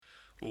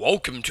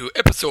Welcome to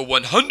episode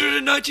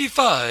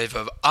 195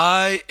 of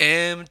I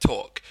Am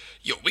Talk,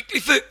 your weekly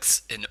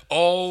fix in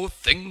all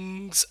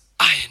things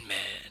Iron Man.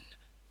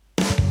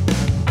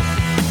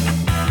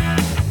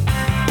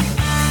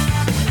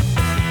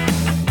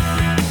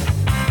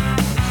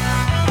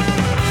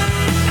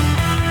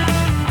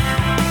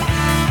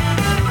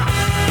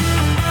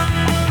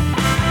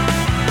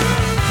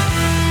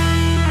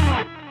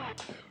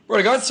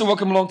 Right guys, so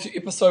welcome along to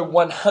episode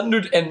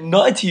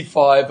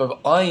 195 of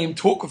I Am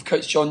Talk with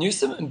Coach John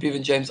Newsom and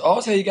Bevan James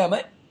Oz. How you going,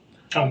 mate?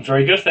 I'm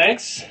very good,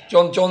 thanks.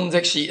 John's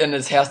actually in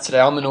his house today.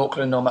 I'm in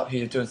Auckland and I'm up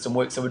here doing some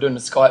work, so we're doing a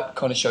Skype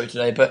kind of show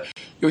today. But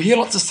you'll hear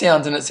lots of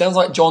sounds and it sounds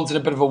like John's in a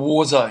bit of a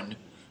war zone.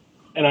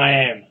 And I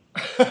am.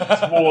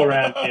 It's war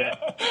around here.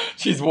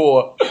 She's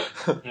war.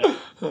 Yeah.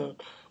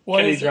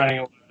 Kitty's running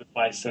all over the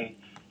place, and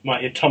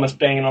might hear Thomas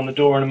banging on the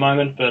door in a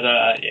moment, but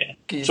yeah,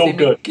 it's all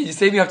good. Can you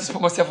see me? I've just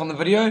put myself on the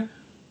video.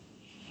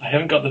 I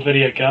haven't got the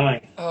video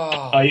going.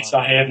 Oh, Yes,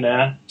 I have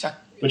now.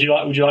 Would you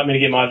like me to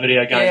get my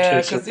video going too?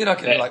 Yeah, because then I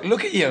can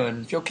look at you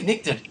and feel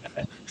connected.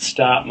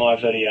 Start my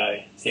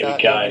video. Here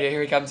we go.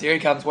 Here he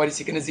comes. Wait a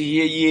second, is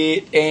he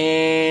here yet?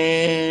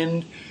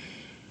 And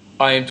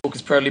I Am Talk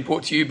is proudly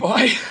brought to you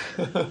by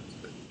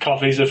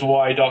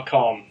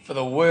coffeesofhawaii.com. For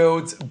the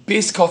world's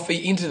best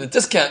coffee, enter the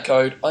discount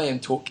code I Am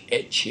Talk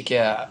at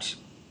checkout.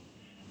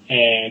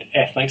 And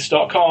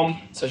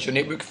athlinks.com. Social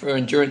network for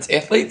endurance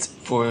athletes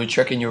for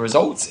tracking your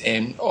results.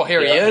 And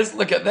here he is.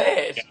 Look at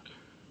that.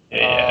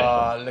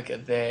 Yeah. Oh, look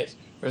at that.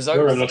 Results.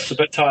 Your room looks a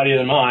bit tidier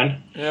than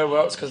mine. Yeah,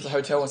 well, it's because the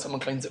hotel when someone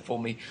cleans it for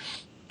me.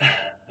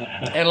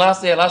 And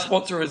lastly, our last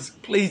sponsor is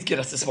please get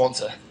us a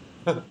sponsor.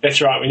 That's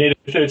right. We need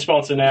a third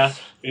sponsor now.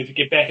 We need to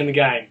get back in the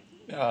game.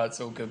 Oh,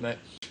 it's all good, mate.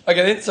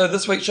 Okay, then, so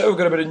this week's show, we've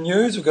got a bit of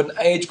news. We've got an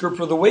age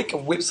group of the week, a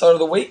website of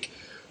the week.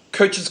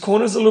 Coach's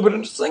Corner is a little bit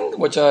interesting,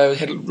 which I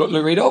had a little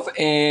read of.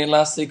 And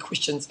lastly,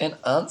 questions and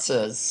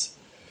answers.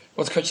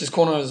 What's Coach's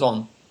Corner is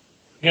on?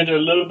 I'm going to do a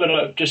little bit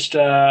of just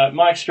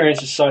my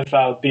experiences so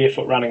far with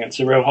barefoot running. It's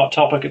a real hot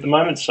topic at the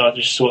moment, so I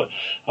just thought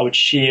I would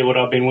share what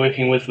I've been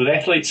working with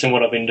athletes and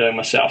what I've been doing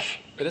myself.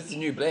 But it's the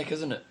new black,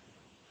 isn't it?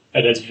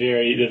 It is the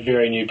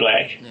very new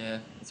black. Yeah,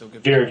 it's all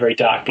good. Very, very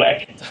dark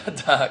black.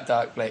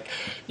 dark black.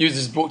 News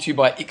is brought to you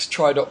by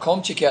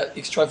xtry.com. Check out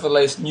xtry for the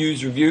latest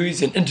news,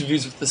 reviews, and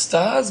interviews with the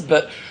stars.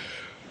 But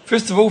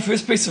first of all,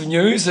 first piece of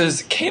news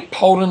is Camp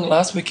Poland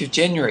last week of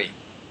January.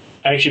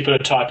 I actually put a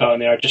typo in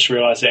there. I just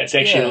realised that it's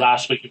actually the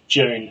last week of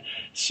June.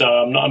 So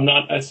I'm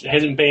not. It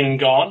hasn't been and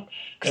gone.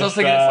 Because I was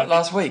thinking it's like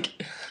last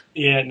week.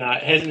 Yeah, no,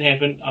 it hasn't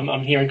happened.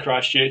 I'm here in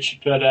Christchurch,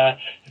 but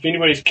if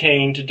anybody's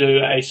keen to do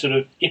a sort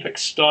of epic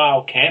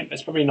style camp,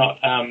 it's probably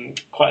not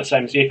quite the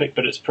same as epic,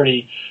 but it's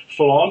pretty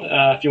full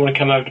on. If you want to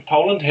come over to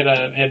Poland,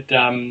 had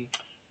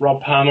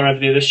Rob Palmer over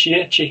there this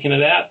year checking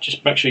it out.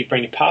 Just make sure you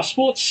bring your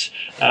passports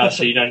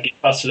so you don't get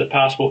busted at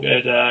passport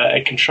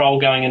at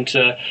control going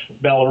into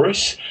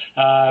Belarus.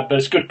 But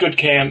it's good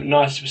camp.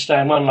 Nice to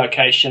stay in one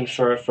location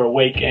for a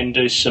week and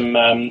do some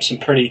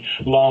pretty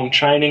long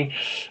training.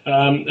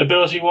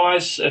 Ability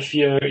wise, if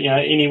you're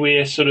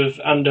anywhere sort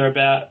of under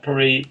about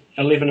probably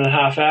 11 and a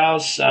half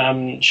hours,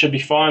 should be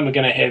fine. We're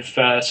going to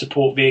have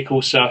support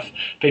vehicles, so if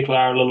people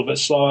are a little bit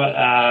slower,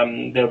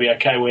 they'll be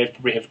okay. We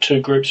probably have two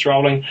groups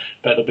rolling,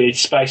 but there'll be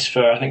space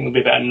for, I think there'll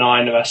be about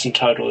 9 of us in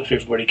total if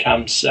everybody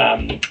comes.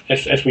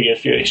 If we get a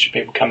few extra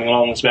people coming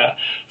along, there's about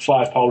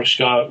 4 Polish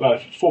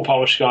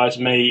guys,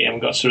 me, and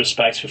we've got sort of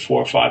space for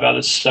 4 or 5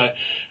 others. So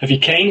if you're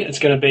keen, it's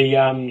going to be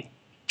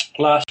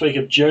last week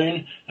of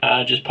June.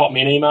 Just pop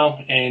me an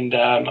email and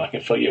I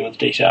can fill you in with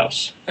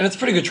details. And it's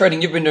pretty good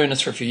training. You've been doing this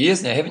for a few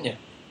years now, haven't you?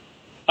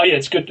 Oh yeah,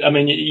 it's good. I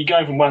mean, you're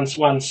going from one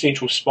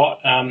central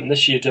spot.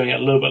 This year doing it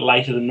a little bit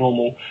later than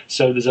normal.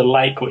 So there's a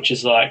lake which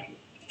is like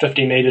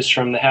 50 metres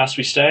from the house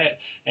we stay at,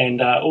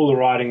 and all the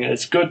riding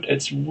is good.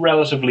 It's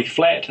relatively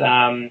flat,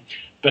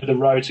 but the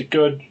roads are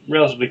good,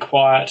 relatively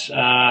quiet,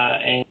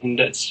 and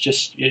it's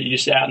just you're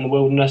just out in the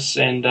wilderness,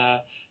 and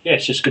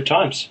it's just good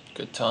times.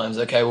 Good times.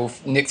 Okay, well,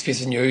 next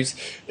piece of news.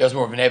 There was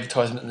more of an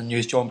advertisement than the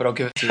news, John, but I'll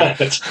give it to you.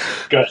 That's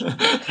good.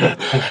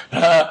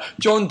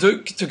 John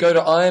Duke to go to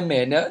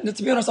Ironman. Now,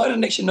 to be honest, I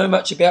didn't actually know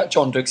much about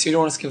John Duke, so you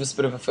don't want to give us a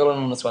bit of a fill-in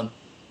on this one?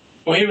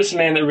 Well, he was the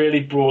man that really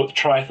brought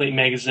Triathlete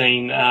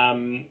magazine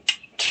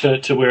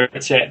to where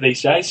it's at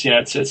these days.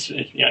 It's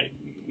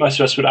most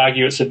of us would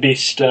argue it's the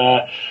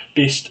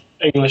best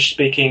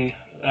English-speaking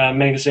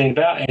magazine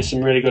about. It has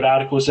some really good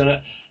articles in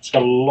it. It's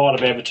got a lot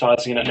of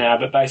advertising in it now,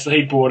 but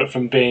basically he brought it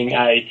from being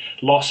a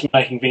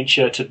loss-making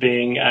venture to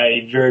being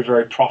a very,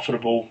 very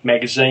profitable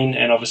magazine,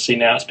 and obviously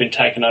now it's been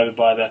taken over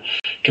by the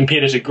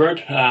competitor group.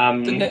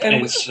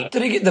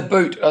 Did he get the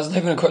boot? I was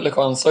having a quick look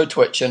on Slow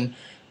Twitch, and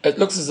it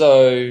looks as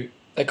though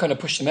they kind of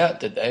pushed him out,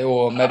 did they?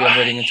 Or maybe I'm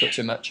reading into it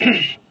too much.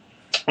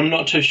 I'm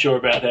not too sure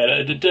about that.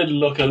 It did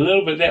look a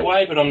little bit that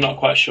way, but I'm not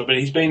quite sure. But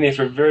he's been there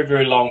for a very,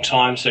 very long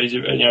time, so he's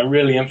a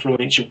really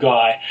influential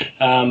guy.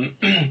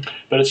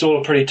 But it's all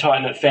a pretty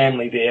tight-knit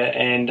family there,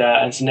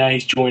 and so now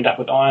he's joined up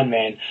with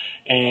Ironman,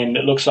 and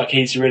it looks like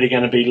he's really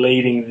going to be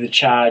leading the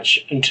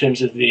charge in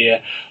terms of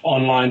their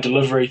online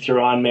delivery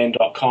through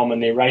Ironman.com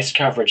and their race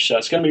coverage. So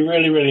it's going to be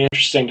really, really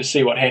interesting to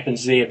see what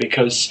happens there,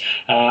 because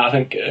I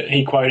think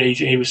he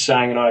was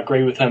saying, and I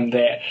agree with him,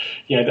 that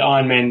the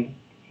Ironman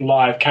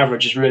live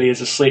coverage really is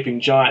a sleeping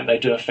giant. They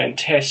do a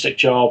fantastic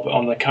job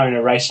on the Kona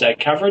race day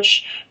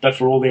coverage, but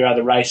for all their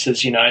other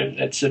races,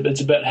 it's a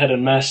bit hit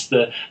and miss.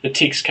 The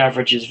text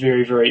coverage is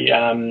very, very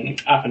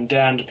up and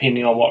down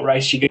depending on what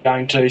race you're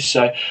going to.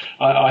 So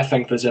I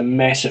think there's a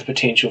massive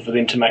potential for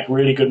them to make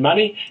really good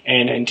money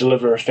and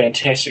deliver a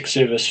fantastic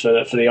service for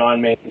the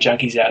Ironman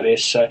junkies out there.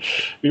 So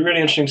it'll be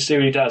really interesting to see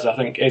what he does. I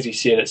think, as he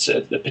said, it's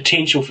the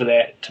potential for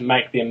that to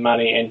make them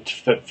money and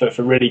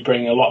for really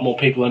bringing a lot more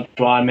people into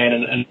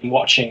Ironman and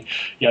watching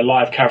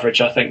live coverage.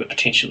 I think the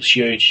potential is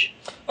huge.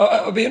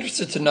 I'd be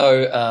interested to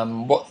know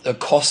what the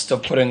cost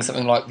of putting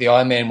something like the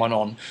Ironman one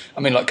on,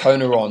 like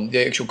Kona on,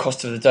 the actual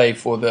cost of the day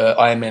for the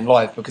Ironman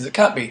live, because it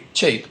can't be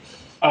cheap.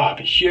 Oh, it'd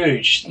be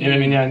huge. The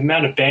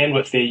amount of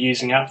bandwidth they're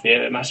using up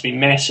there, it must be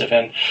massive.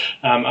 And,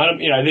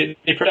 their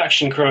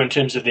production crew in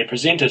terms of their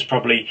presenters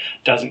probably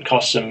doesn't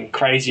cost them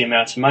crazy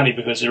amounts of money,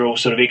 because they're all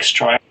sort of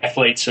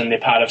ex-triathletes and they're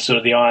part of sort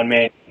of the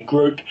Ironman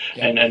group,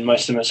 and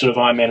most of them are sort of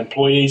Ironman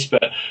employees.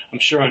 But I'm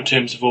sure in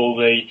terms of all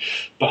the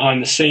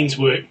behind-the-scenes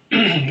work,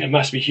 it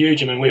must be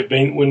huge. When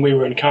we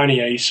were in Kona,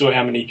 you saw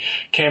how many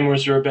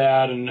cameras were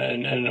about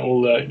and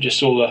all the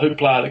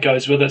hoopla that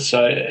goes with it.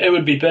 So it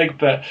would be big,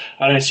 but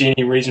I don't see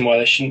any reason why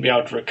they shouldn't be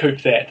able to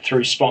recoup that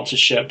through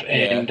sponsorship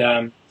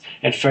and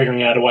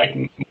figuring out a way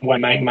to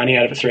make money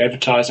out of it through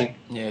advertising.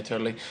 Yeah,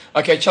 totally.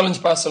 Okay, Challenge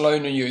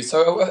Barcelona news.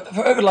 So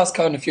over the last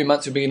few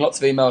months, we've been getting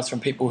lots of emails from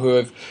people who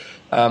have,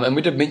 and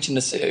we did mention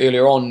this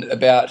earlier on,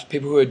 about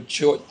people who had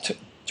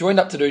joined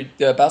up to do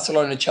the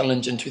Barcelona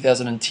Challenge in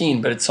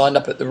 2010, but had signed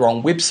up at the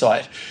wrong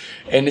website.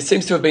 And there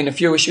seems to have been a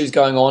few issues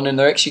going on, and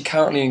they're actually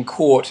currently in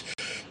court.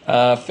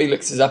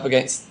 Felix is up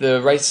against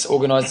the race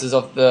organisers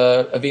of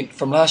the event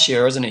from last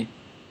year, isn't he?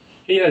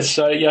 He is.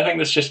 So, I think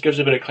this just gives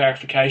a bit of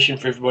clarification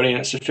for everybody, and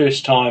it's the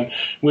first time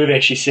we've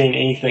actually seen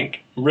anything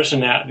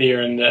written out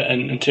there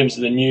in terms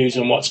of the news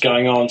and what's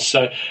going on.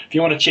 So if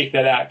you want to check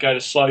that out, go to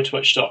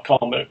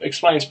slowtwitch.com. It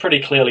explains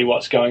pretty clearly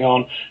what's going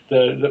on.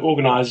 The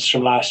organisers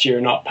from last year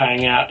are not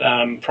paying out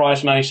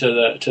prize money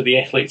to the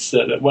athletes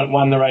that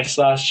won the race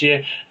last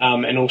year,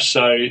 and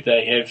also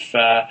they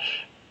have...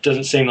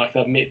 doesn't seem like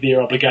they've met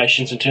their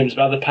obligations in terms of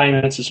other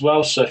payments as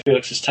well. So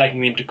Felix is taking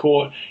them to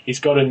court. He's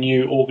got a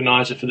new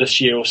organiser for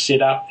this year all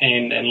set up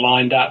and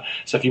lined up.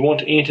 So if you want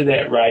to enter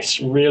that race,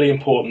 really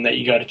important that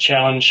you go to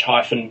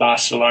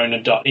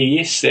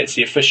challenge-barcelona.es. That's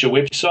the official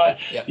website.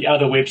 Yep. The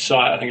other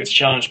website, I think it's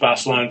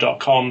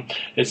challengebarcelona.com,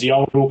 is the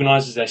old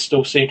organisers. They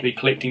still seem to be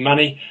collecting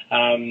money.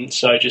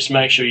 So just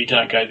make sure you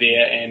don't go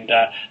there, and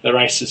the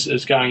race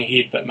is going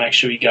ahead, but make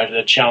sure you go to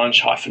the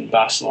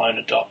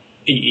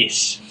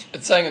challenge-barcelona.es.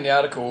 It's saying in the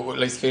article, or at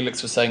least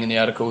Felix was saying in the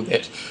article,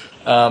 that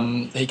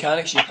he can't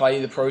actually pay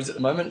the pros at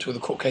the moment until the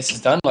court case is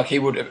done. Like he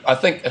would, I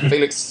think if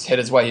Felix had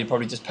his way, he'd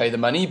probably just pay the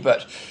money.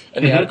 But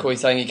in the article,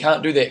 he's saying he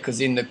can't do that because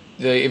then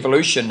the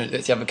Evolution,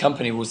 that's the other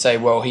company, will say,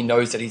 well, he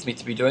knows that he's meant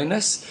to be doing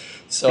this.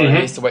 So he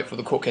has to wait for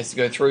the court case to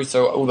go through.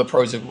 So all the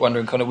pros are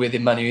wondering kind of where their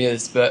money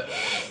is. But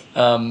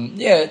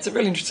it's a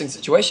really interesting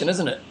situation,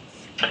 isn't it?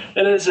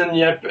 It is, and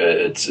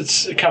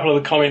it's a couple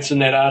of the comments in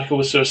that article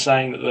were sort of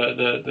saying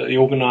that the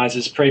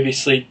organisers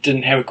previously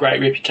didn't have a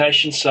great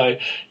reputation. So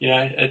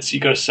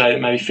you've got to say that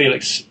maybe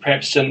Felix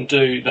perhaps didn't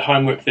do the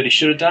homework that he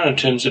should have done in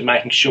terms of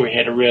making sure he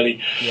had a really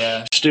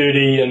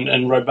sturdy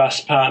and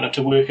robust partner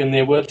to work in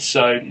there with.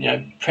 So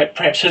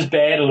perhaps his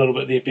bad a little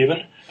bit there,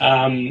 Bevan.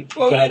 I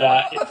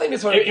think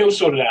it's he'll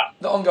sort it out.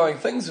 The ongoing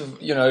things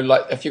of,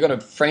 like if you're going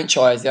to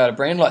franchise out a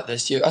brand like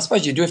this, I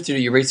suppose you do have to do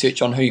your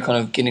research on who you're kind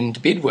of getting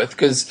into bed with,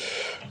 because,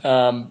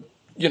 same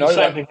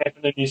thing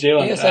happened in New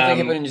Zealand. Yeah, same thing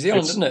happened in New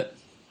Zealand, didn't it?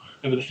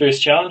 Over the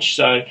first challenge.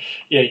 So, I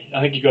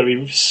think you've got to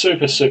be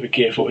super, super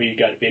careful who you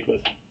go to bed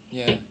with.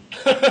 Yeah.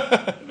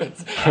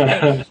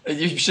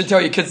 You should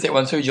tell your kids that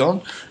one too,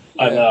 John.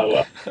 I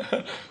know.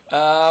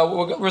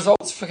 We've got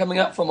results coming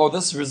up from,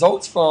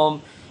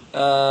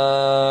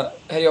 how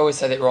do you always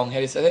say that wrong? How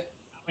do you say that?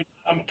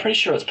 I'm pretty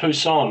sure it's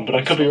Pusan, but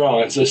I could be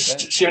wrong. It's a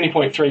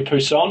 70.3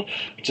 Pusan,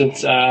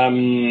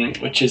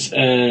 which is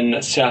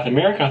in South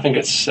America. I think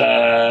it's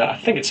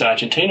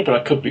Argentina, but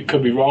I could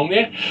be wrong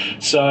there.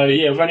 So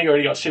we've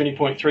already got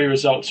 70.3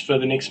 results for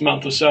the next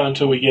month or so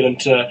until we get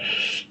into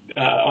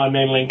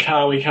Ironman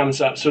Langkawi comes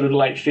up sort of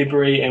late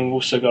February, and we've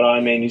also got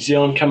Ironman New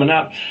Zealand coming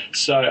up.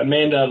 So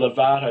Amanda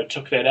Lovato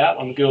took that out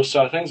on the girls'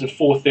 side of things, at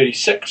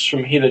 4:36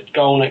 from Heather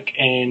Golnick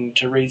and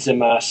Teresa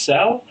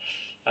Marcel.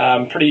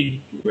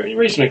 Pretty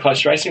reasonably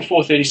close racing,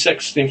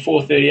 4:36, then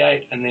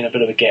 4:38, and then a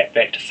bit of a gap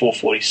back to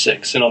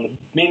 4:46. And on the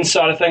men's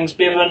side of things,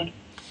 Bevan?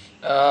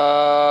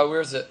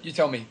 Where is it? You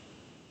tell me.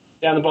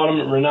 Down the bottom,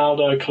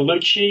 Ronaldo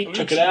Colucci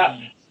took it out.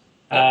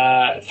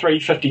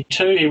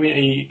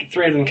 3:52.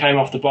 Three of them came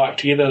off the bike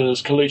together. There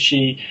was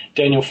Colucci,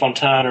 Daniel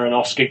Fontana, and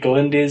Oscar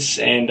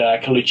Galindez. And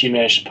Colucci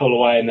managed to pull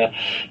away in the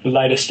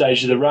later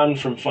stage of the run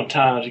from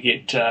Fontana to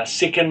get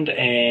second,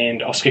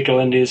 and Oscar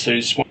Galindez,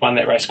 who's won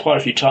that race quite a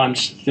few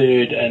times,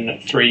 third in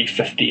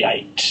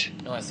 3:58.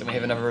 Nice. And we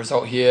have another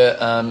result here.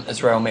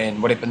 Israel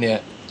Man. What happened there?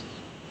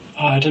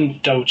 I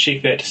didn't double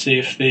check that to see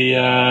if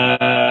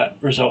the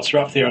results are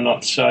up there or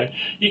not. So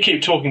you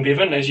keep talking,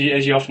 Bevan, as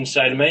you often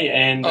say to me.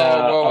 And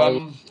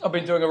I've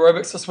been doing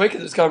aerobics this week,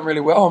 and it's going really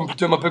well. I'm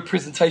doing my big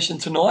presentation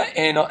tonight,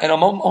 and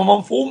I'm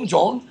on form,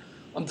 John.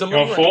 I'm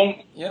delivering. You're on form.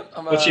 Yep.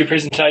 What's your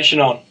presentation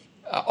on?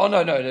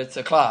 No, it's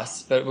a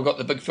class, but we've got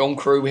the big film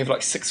crew. We have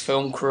like 6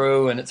 film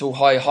crew, and it's all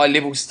high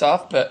level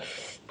stuff. But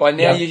by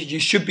now you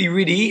should be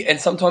ready, and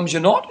sometimes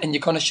you're not, and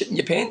you're kind of shitting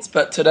your pants.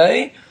 But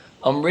today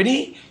I'm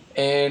ready.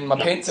 And my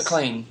pants are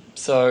clean,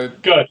 so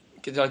good.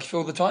 Did I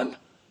fill the time?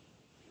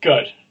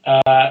 Good.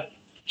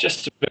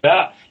 Just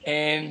about.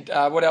 And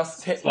what else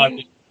is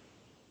happening?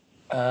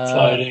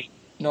 Slowly.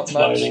 Not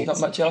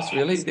much else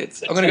really.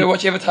 I'm going to go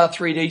watch Avatar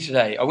 3D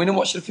today. I went and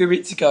watched it a few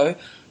weeks ago,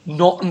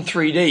 not in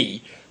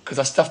 3D because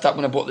I stuffed up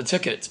when I bought the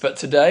tickets. But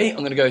today I'm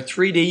going to go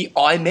 3D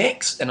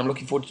IMAX, and I'm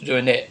looking forward to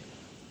doing that.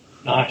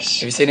 Nice.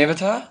 Have you seen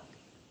Avatar?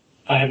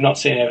 I have not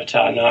seen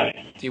Avatar. No.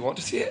 Do you want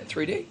to see it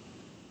 3D?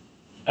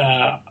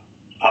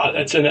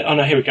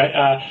 Here we go.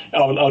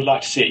 I would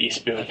like to see it, yes,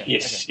 Bill. Okay,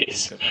 yes.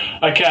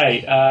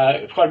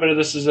 Okay, quite a bit of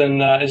this is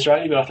in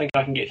Israeli, but I think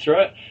I can get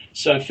through it.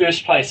 So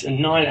first place in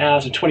 9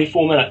 hours and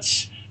 24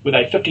 minutes with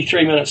a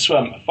 53-minute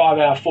swim,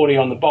 5-hour 40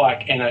 on the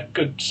bike, and a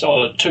good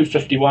solid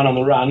 2:51 on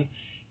the run.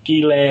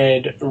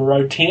 Gilad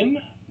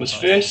Rotem was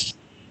first.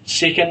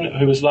 Second,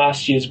 who was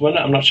last year's winner,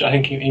 I'm not sure, I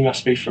think he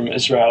must be from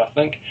Israel, I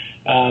think.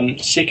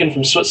 Second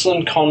from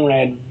Switzerland,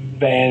 Konrad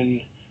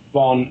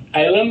von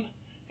Alem.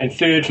 And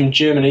third from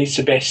Germany,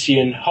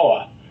 Sebastian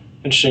Hoher.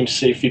 Interesting to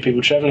see a few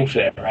people travelling for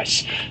that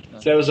race.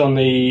 So that was on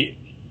the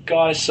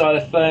guys' side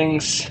of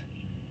things,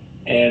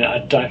 and I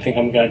don't think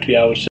I'm going to be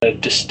able to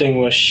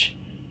distinguish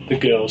the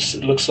girls.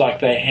 It looks like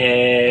they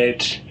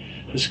had,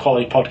 this is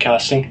quality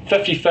podcasting,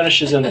 50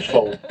 finishes in the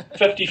full.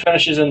 50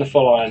 finishes in the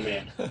full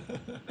Ironman.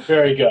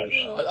 Very good.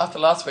 After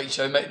last week's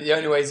show, mate, the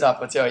only way's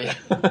up, I tell you.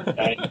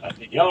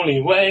 The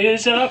only way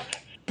is up,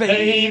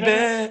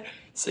 baby.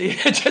 See,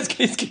 it just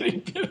keeps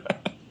getting better.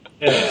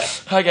 Yeah.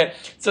 Okay,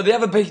 so the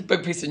other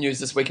big piece of news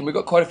this week, and we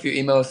got quite a few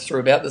emails through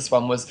about this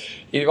one, was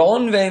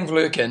Yvonne van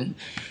Vleuten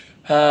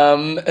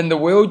in the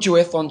World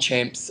Duathlon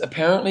Champs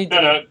apparently...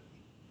 No.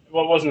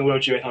 Well, it wasn't the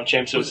World Duathlon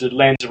Champs, it was the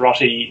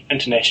Lanzarote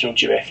International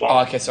Duathlon. Oh,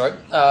 okay, sorry.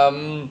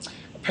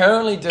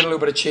 Apparently did a little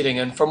bit of cheating,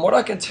 and from what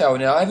I can tell,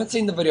 now I haven't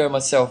seen the video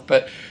myself,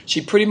 but she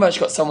pretty much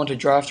got someone to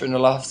draft her in the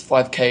last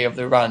 5K of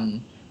the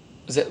run.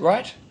 Is that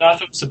right? No, I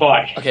thought it was the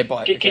bike. Okay,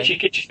 bike. Get your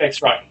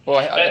facts right.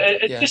 Well,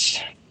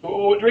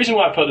 the reason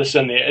why I put this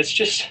in there, it's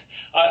just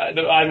I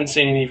haven't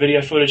seen any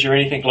video footage or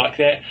anything like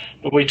that,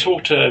 but we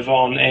talked to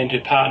Yvonne and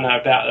her partner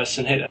about this,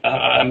 and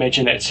I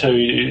imagine that's who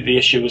the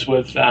issue was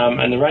with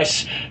in the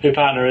race. Her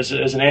partner is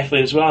an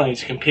athlete as well, and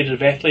he's a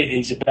competitive athlete.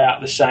 He's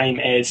about the same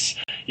as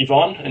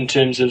Yvonne in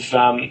terms of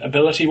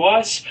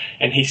ability-wise,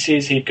 and he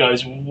says he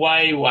goes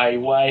way, way,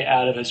 way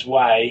out of his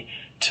way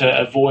to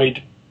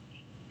avoid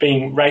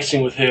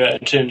racing with her in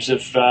terms of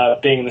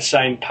being in the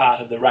same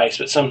part of the race,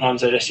 but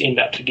sometimes they just end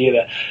up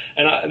together.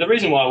 And the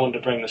reason why I wanted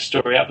to bring this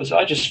story up is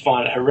I just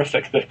find it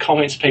horrific, the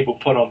comments people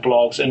put on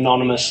blogs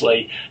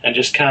anonymously and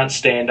just can't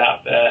stand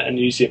up and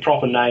use their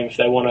proper name. If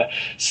they want to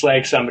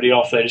slag somebody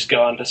off, they just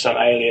go under some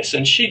alias.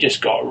 And she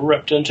just got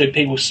ripped into,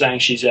 people saying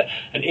she's an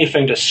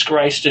effing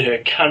disgrace to her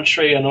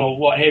country and all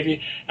what have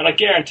you. And I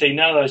guarantee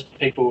none of those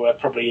people were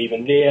probably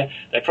even there.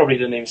 They probably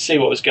didn't even see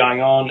what was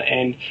going on.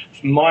 And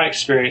my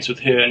experience with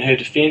her and her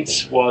defence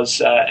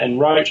was in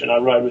Rote, and I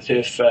rode with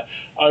her for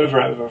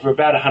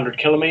about 100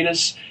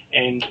 kilometres,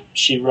 and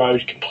she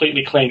rode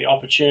completely clean. The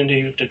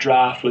opportunity to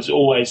draft was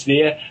always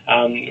there.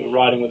 We were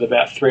riding with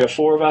about 3 or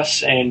 4 of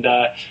us, and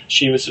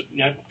she was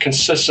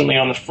consistently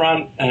on the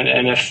front,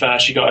 and if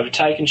she got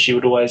overtaken, she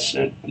would always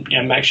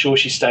make sure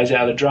she stays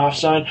out of the draft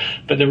zone.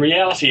 But the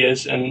reality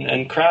is,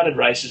 in crowded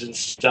races and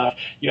stuff,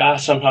 you are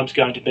sometimes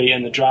going to be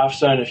in the draft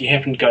zone. If you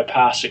happen to go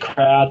past a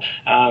crowd,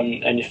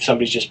 and if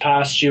somebody's just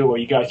passed you, or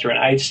you go through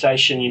an aid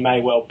station, you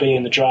may well be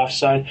in the draft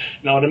zone.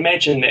 And I would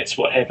imagine that's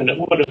what happened. It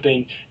would have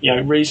been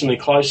reasonably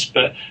close,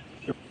 but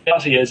the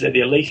reality is, at the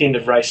elite end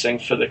of racing,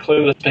 for the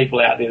clueless people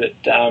out there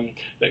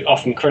that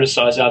often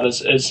criticise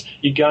others, is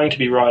you're going to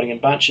be riding in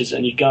bunches,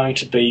 and you're going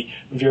to be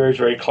very,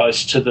 very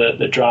close to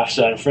the draft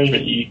zone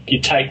infringement. You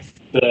take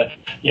the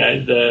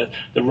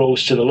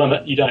rules to the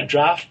limit. You don't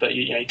draft, but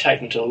you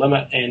take them to the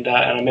limit, and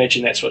I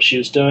imagine that's what she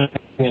was doing,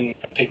 and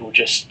people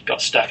just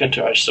got stuck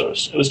into it. So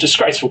it was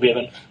disgraceful,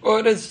 Bevan.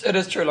 Well, it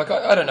is true. Like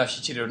I don't know if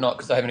she cheated or not,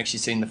 because I haven't actually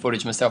seen the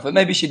footage myself, but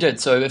maybe she did.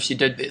 So if she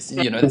did this,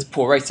 it's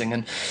poor racing,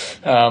 and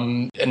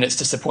and it's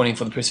disappointing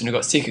for the person who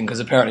got second because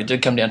apparently it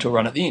did come down to a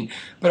run at the end.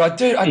 But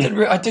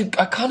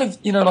I kind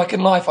of, like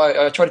in life,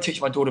 I try to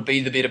teach my daughter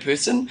be the better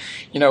person.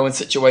 In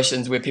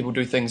situations where people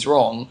do things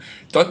wrong,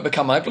 don't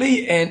become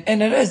ugly, and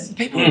it is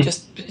people are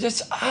just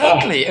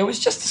ugly. It was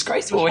just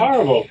disgraceful. It was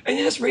horrible. And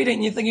you just read it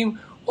and you're thinking,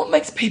 what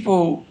makes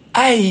people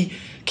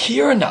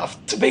care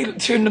enough to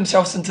turn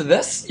themselves into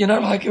this?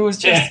 It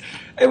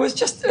was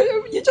just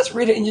you just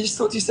read it and you just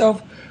thought to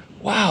yourself,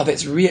 wow,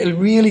 that's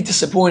really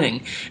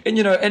disappointing. And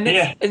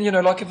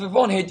like if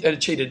Yvonne had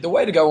cheated, the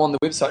way to go on the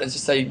website is to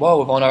say, wow,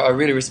 Yvonne, I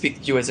really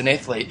respect you as an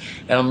athlete,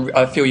 and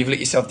I feel you've let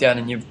yourself down,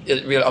 and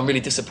I'm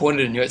really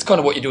disappointed in you. It's kind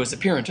of what you do as a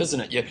parent, isn't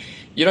it?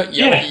 You don't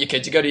yell at your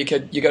kid. You go to your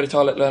kid, you go to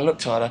Tyler, look,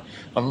 Tyler,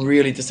 I'm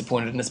really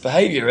disappointed in this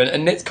behaviour,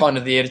 and that's kind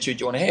of the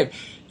attitude you want to have.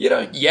 You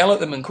don't yell at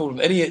them and call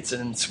them idiots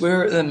and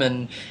swear at them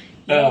and.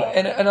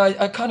 And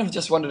I kind of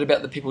just wondered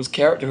about the people's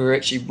character who are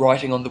actually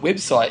writing on the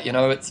website.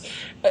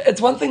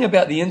 It's one thing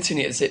about the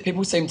internet is that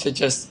people seem to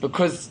just,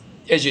 because,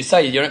 as you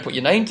say, you don't put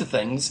your name to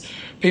things,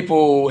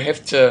 people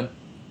have to,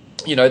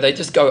 they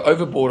just go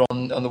overboard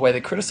on the way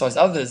they criticise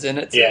others, and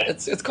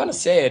it's kind of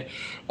sad.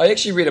 I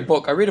actually read a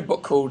book. I read a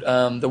book called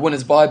The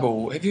Winner's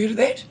Bible. Have you heard of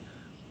that?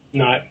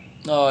 No.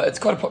 Oh, it's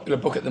quite a popular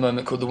book at the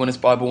moment called The Winner's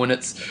Bible, and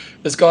it's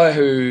this guy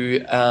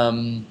who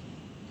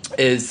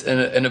is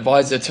an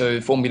advisor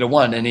to Formula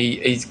One, and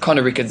he's kind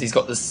of reckons he's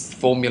got this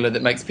formula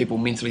that makes people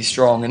mentally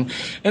strong,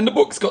 and the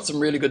book's got some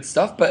really good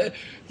stuff, but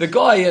the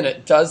guy in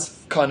it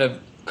does kind of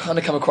come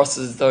across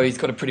as though he's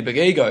got a pretty big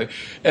ego.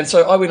 And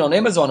so I went on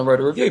Amazon and wrote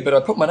a review, but I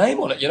put my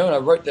name on it, and I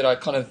wrote that I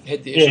kind of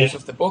had the issues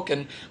with the book,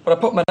 but I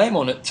put my name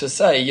on it to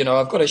say,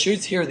 I've got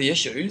issues, here are the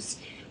issues,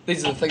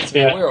 these are the things to be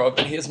aware of,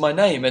 and here's my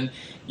name. And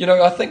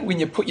I think when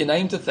you put your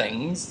name to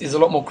things, there's a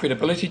lot more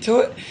credibility to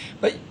it.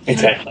 But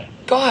exactly,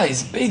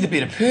 guys, be the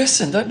better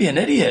person. Don't be an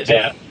idiot.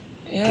 Yeah,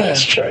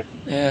 that's true.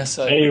 Yeah.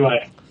 So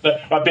anyway,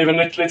 right, Bevan,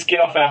 let's get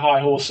off our high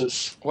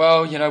horses.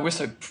 Well, we're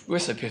so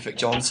perfect,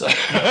 John. So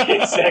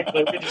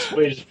exactly,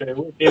 we're just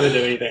we'll never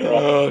do anything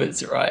wrong. Oh,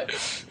 that's right.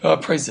 Oh,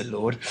 praise the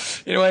Lord.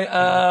 Anyway,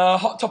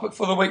 hot topic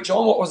for the week,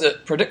 John. What was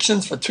it?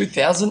 Predictions for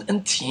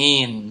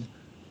 2010.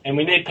 And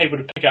we need people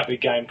to pick up their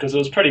game because it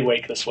was pretty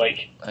weak this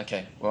week.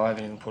 Okay, well, I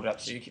haven't even pulled it up,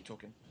 so you keep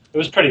talking. It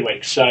was pretty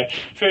weak. So,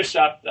 first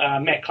up,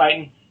 Matt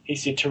Clayton. He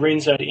said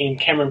Terenzo to end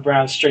Cameron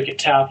Brown's streak at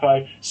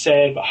Taupo.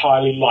 Sad, but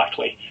highly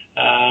likely.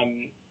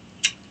 And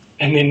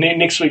then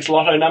next week's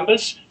lotto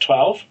numbers,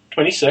 12,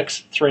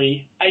 26,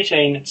 3,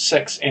 18,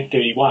 6, and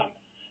 31.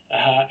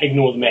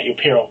 Ignore them at your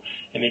peril.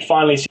 And then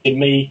finally said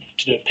me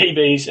to do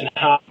PBs and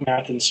half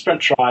marathon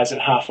sprint tries and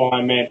half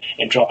Ironman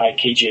and drop 8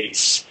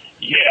 kgs.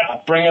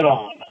 Yeah, bring it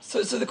on.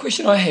 So the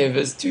question I have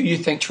is, do you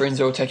think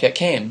Terenzo will take out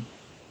Cam?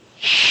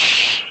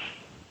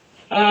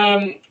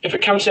 If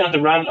it comes down to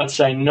run, I'd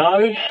say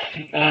no.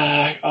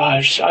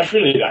 I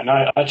really don't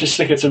know. I just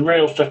think it's a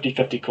real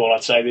 50-50 call.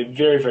 I'd say they're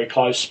very, very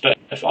close. But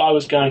if I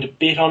was going to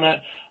bet on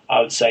it,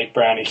 I would say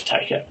Brownies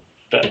take it.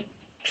 But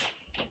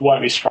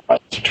won't be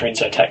surprised if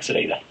Terenzo takes it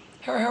either.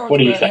 What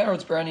do you think? How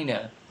old's Brownie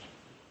now?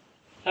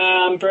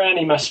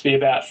 Brownie must be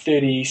about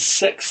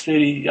 36,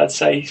 30, I'd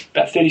say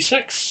about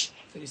 36.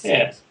 36.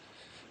 Yeah.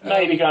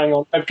 Maybe going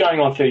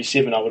on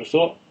 37, I would have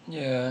thought.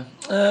 Yeah.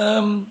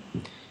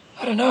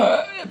 I don't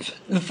know.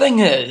 The thing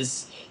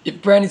is,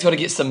 if Brownie's got to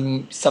get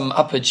some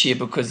uppage here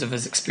because of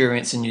his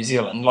experience in New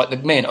Zealand. Like, the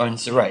man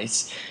owns the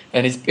race,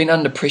 and he's been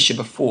under pressure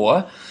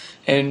before.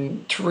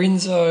 And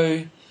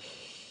Terenzo,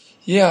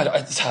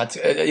 it's hard.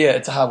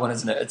 It's a hard one,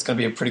 isn't it? It's going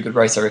to be a pretty good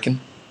race, I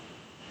reckon.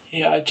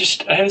 Yeah,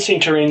 I haven't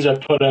seen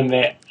Terenzo put in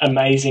that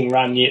amazing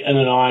run yet in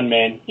an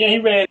Ironman. Yeah, he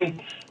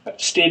ran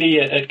steady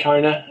at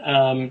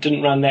Kona.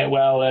 Didn't run that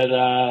well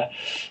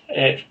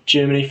at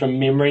Germany from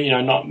memory.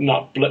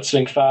 Not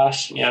blitzing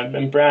fast.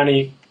 And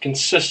Brownie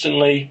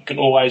consistently can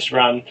always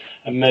run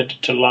a mid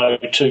to low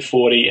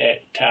 240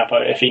 at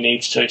Taupo if he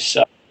needs to.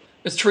 So,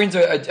 is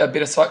Terenzo a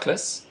better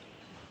cyclist?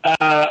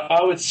 I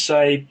would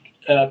say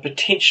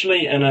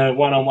potentially in a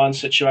one-on-one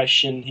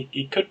situation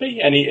he could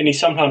be, and he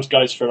sometimes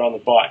goes for it on the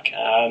bike.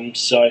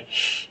 So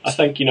I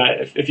think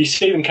if you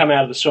see them come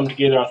out of the swim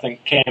together, I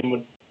think Cam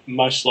would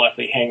most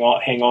likely hang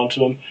on to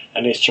him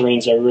unless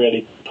Terenzo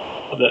really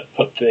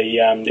put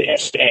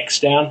the axe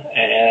down.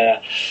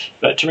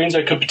 But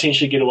Terenzo could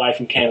potentially get away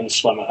from Cam in the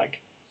swim, I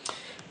think.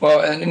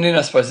 Well, and then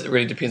I suppose it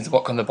really depends on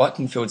what kind of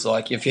biking field's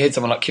like. If you had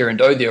someone like Kieran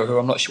Doe there, who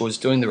I'm not sure is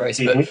doing the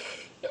race,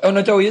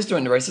 but Doe is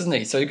doing the race, isn't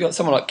he? So you've got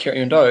someone like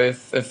Kieran Doe.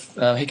 If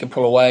he can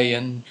pull away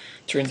and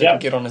Terenzo can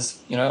get on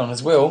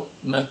his wheel,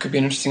 it could be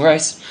an interesting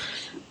race.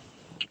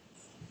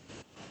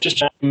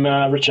 Just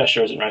Rich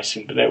Usher isn't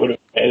racing, but that would have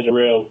added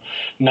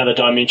another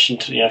dimension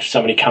to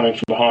somebody coming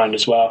from behind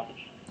as well.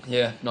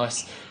 Yeah,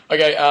 nice.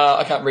 Okay,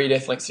 I can't read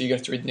Athlinks, so you're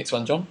going to have to read the next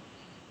one, John.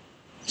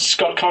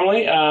 Scott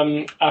Connolly,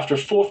 after a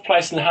 4th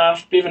place and a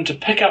half, Bevan to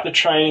pick up the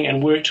training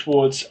and work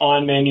towards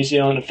Ironman New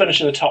Zealand and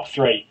finish in the top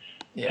 3.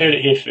 Yeah. Heard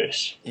it here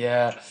first.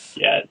 Yeah.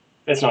 Yeah,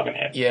 that's not going to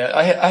happen. Yeah,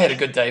 I had a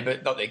good day,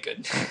 but not that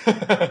good.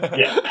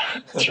 Yeah,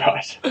 that's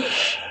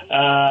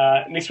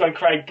right. Next one,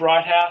 Craig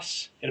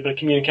Brighthouse. Had a bit of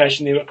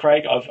communication there with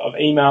Craig. I've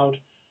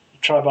emailed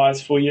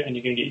try-buys for you, and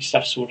you're going to get your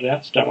stuff sorted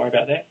out, so don't worry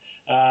about that.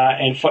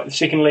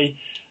 Secondly,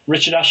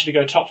 Richard Usher to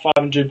go top 5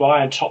 in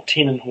Dubai and top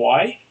 10 in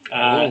Hawaii.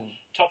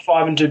 Top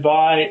 5 in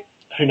Dubai,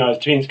 who knows,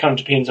 kind of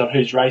depends on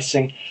who's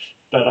racing,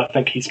 but I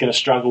think he's going to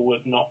struggle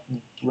with not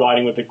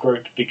riding with the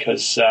group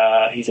because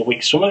he's a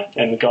weak swimmer,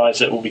 and the guys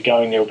that will be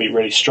going there will be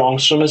really strong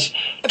swimmers.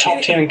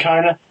 Top 10 in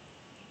Kona.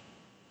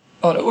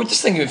 Oh, no, we're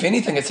just thinking, if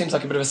anything, it seems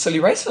like a bit of a silly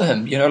race for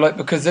him,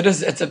 because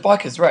it's a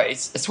biker's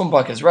race, a swim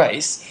biker's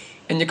race,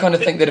 and you kind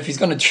of think that if he's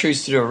going to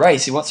choose to do a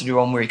race, he wants to do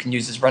one where he can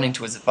use his running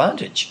to his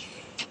advantage.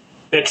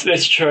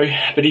 That's true,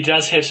 but he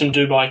does have some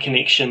Dubai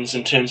connections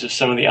in terms of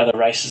some of the other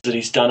races that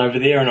he's done over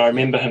there, and I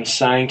remember him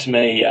saying to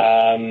me,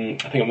 I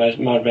think it might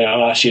have been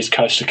last year's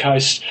Coast to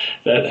Coast,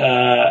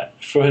 that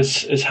for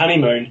his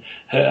honeymoon,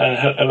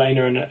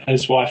 Elena and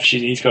his wife,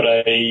 he's got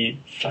I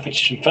think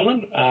she's from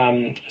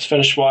Finland, his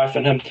Finnish wife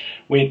and him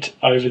went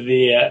over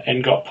there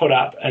and got put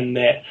up in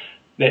that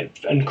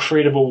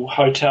incredible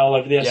hotel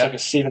over there. It's like a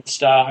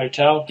 7-star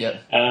hotel.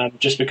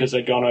 Just because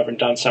they'd gone over and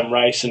done some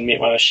race and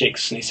met one of the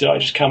sheikhs, and he said, I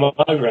just come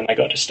over, and they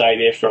got to stay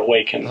there for a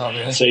week. And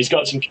really? So he's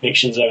got some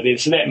connections over there.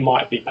 So that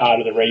might be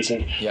part of the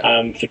reason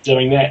for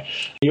doing that.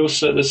 He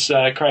also,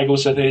 Craig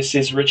also there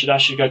says Richard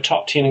Usher to go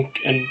top 10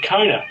 in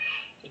Kona.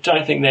 I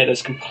don't think that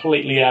is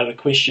completely out of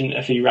the question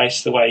if he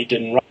raced the way he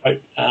did in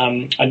Rote.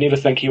 I never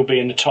think he'll be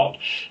in the top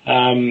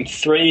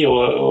 3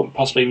 or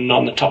possibly even not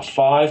in the top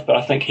 5, but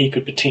I think he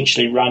could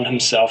potentially run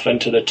himself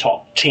into the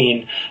top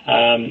 10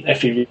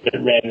 if he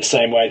ran the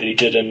same way that he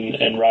did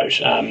in Rote.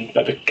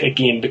 But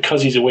again,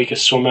 because he's a weaker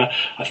swimmer,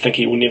 I think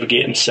he will never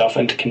get himself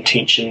into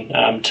contention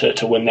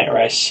to win that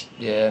race.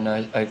 Yeah,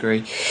 no, I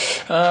agree.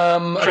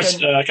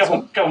 Chris, a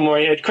couple more.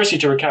 He had Chrissy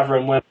to recover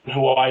and win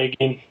Hawaii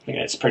again. I think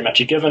that's pretty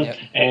much a given.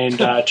 And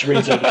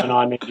Teresa to an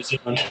Ironman New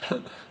Zealand.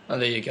 Oh,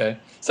 there you go.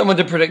 Someone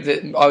did predict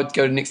that I would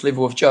go to next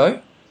level with Joe.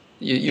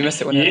 You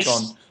missed it one, yes.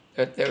 John.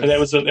 That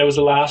was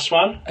the last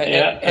one.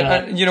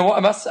 And you know what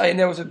I must say, and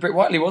that was with Brett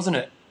Whiteley, wasn't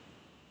it?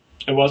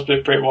 It was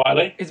with Brett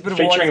Whiteley. He's a bit of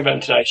featuring a bit in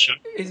today's show.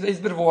 He's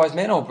a bit of a wise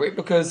man, old Brett,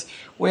 because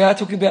we are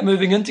talking about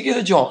moving in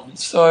together, John.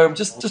 So I'm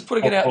just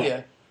putting it out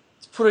there.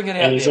 Just putting it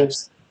out there.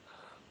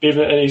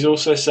 And he's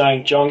also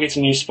saying John gets a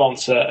new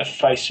sponsor, a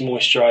face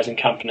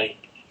moisturising company.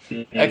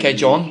 Okay,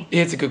 John,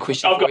 here's a good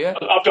question for you.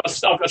 I've got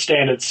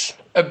standards.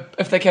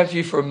 If they came to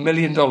you for $1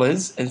 million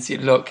and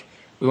said, look,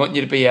 we want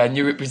you to be our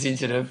new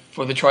representative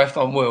for the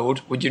triathlon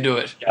world, would you do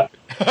it? Yeah,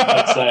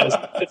 I'd say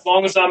as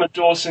long as I'm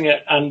endorsing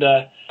it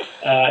under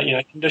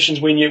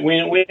conditions when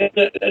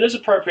it is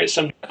appropriate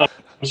sometimes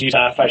to use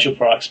facial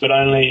products, but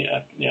only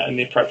in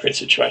the appropriate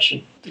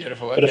situation.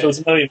 Beautiful. But if it was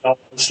 $1 million,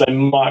 they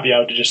might be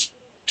able to just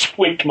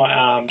tweak my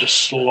arm just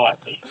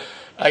slightly.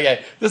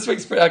 Okay, this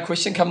week's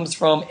question comes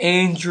from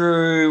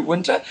Andrew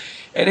Winter.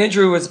 And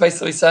Andrew was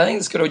basically saying,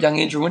 this good old young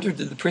Andrew Winter who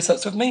did the press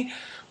ups with me,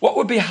 what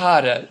would be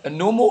harder, a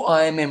normal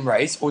Ironman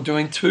race or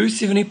doing two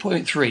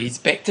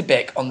 70.3s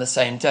back-to-back on the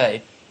same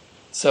day?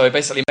 So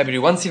basically maybe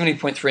do one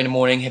 70.3 in the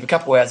morning, have a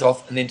couple hours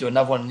off, and then do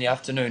another one in the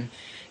afternoon.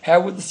 How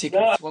would the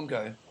second swim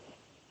go?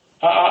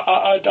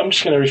 I'm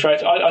just going to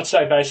rephrase. I'd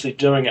say basically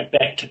doing it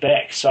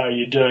back-to-back. So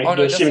you're doing... Oh,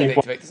 no, it does say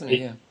back-to-back, doesn't it?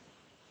 Yeah.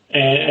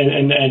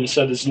 And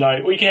so there's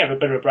no... We can have a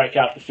bit of a break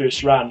after the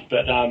first run,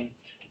 but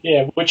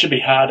which would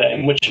be harder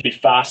and which would be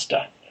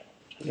faster?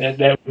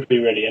 That would be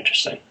really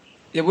interesting.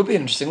 It would be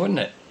interesting, wouldn't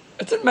it?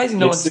 It's amazing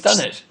no one's done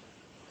it.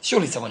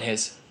 Surely someone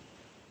has.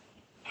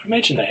 I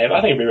imagine they have.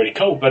 I think it'd be really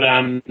cool, but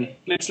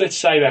let's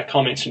save our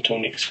comments until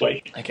next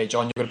week. Okay,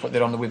 John, you've got to put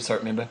that on the website,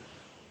 remember?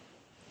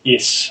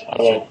 Yes,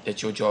 I will.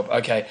 That's your job.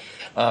 Okay.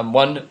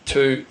 1,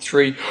 2,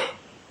 3...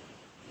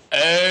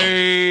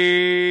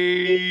 Age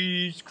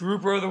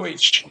Grouper of the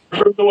Week.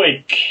 Grouper of the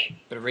Week.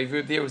 Bit of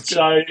reverb there was good.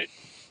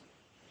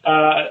 So,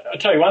 I'll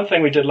tell you one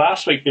thing we did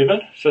last week,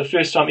 Bevan, for the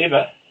first time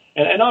ever,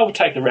 and I will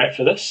take the rap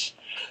for this.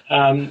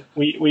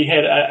 We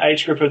had an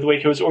Age Grouper of the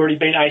Week who has already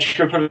been Age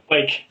Grouper of the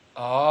Week.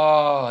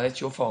 Oh,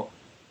 that's your fault.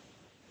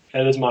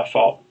 That is my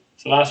fault.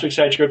 So last week's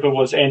Age Grouper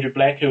was Andrew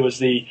Black, who was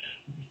the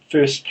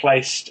first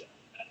placed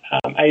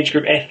age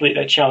group athlete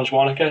at Challenge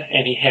Wanaka,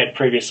 and he had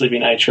previously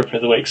been Age Grouper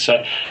of the Week.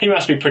 So he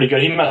must be pretty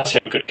good. He must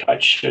have a good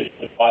coach who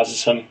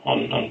advises him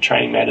on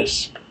training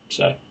matters.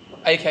 So,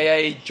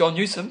 AKA John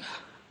Newsom.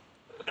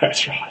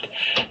 That's right.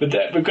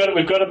 But we've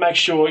got to make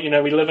sure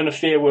we live in a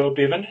fair world,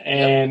 Bevan.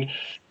 And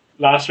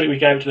last week we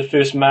gave it to the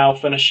first male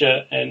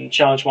finisher in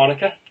Challenge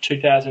Wanaka,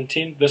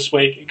 2010. This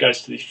week it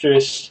goes to the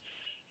first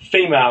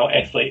female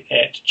athlete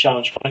at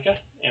Challenge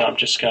Wanaka, and I'm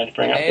just going to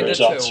bring up the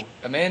results.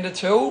 Amanda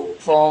Till,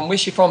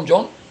 where's she from,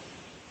 John?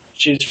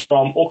 She's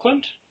from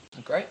Auckland.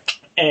 Great.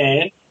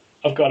 And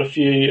I've got a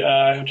few,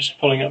 I'm just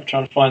pulling up,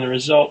 trying to find the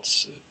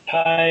results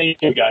page.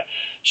 Here we go.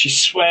 She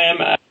swam,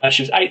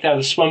 she was 8th out of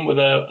the swim with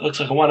looks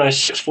like a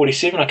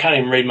 106.47. I can't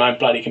even read my own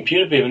bloody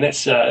computer, Bevan.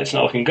 That's not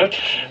looking good.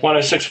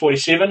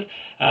 106.47.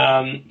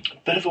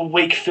 Bit of a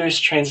weak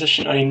first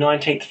transition, only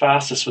 19th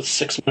fastest with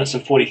 6 minutes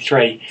and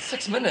 43.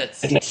 6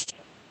 minutes?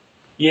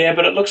 Yeah,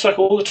 but it looks like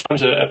all the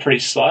times are pretty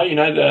slow.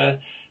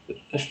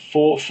 The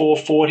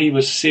 440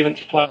 was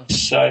 7th place,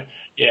 so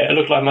yeah, it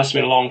looked like it must have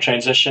been a long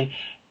transition.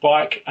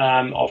 bike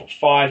of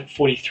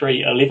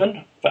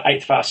 5:43.11 for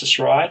 8th fastest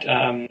ride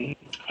out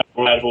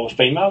of all the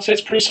females. So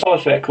it's pretty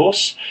solid for that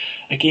course.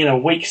 Again, a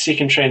weak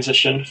second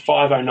transition,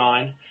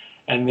 5:09,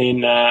 and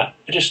then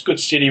just good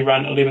steady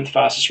run, 11th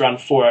fastest run,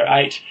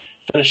 4:08.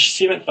 Finished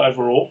 7th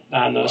overall,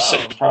 and there were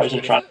 6 pros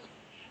in front,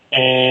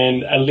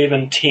 and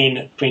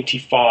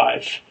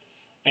 11:10.25.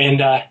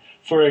 And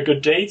for her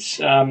good deeds,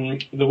 the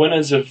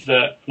winners of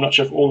I'm not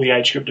sure of all the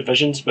age group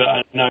divisions, but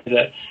I know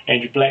that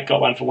Andrew Black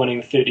got one for winning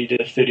the 30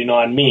 to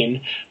 39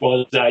 men,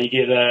 was you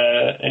get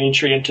an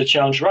entry into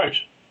Challenge Road.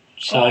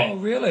 So, oh,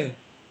 really?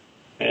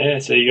 Yeah,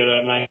 so you got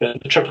to make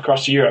the trip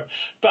across to Europe.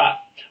 But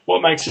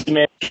what makes this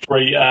match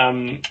a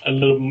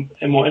little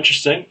more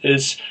interesting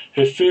is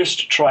her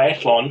first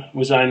triathlon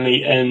was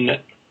only in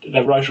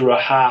the Rotorua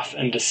Half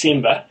in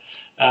December,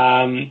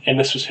 and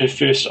this was her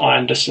first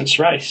iron distance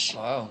race.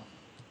 Wow.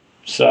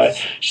 So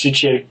she said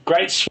she had a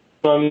great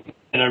swim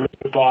and a really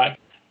good bike,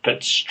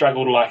 but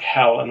struggled like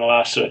hell in the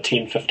last sort of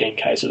 10, 15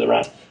 Ks of the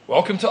run.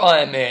 Welcome to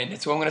Ironman.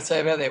 That's what I'm going to say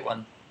about that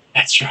one.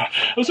 That's right.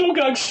 It was all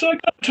going so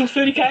good until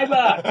 30K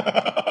mark.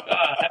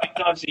 How many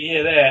times do you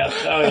hear that? I'll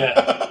tell you.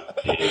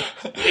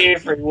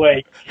 Every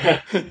week.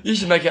 You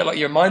should make it like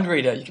you're a mind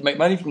reader. You can make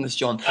money from this,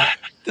 John.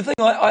 The thing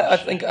I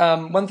think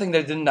one thing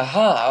they did in the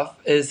half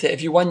is that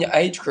if you won your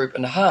age group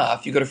in the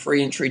half, you got a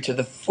free entry to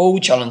the full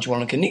Challenge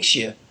Wanaka next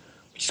year,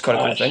 which is quite a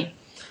cool thing.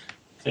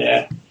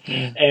 Yeah.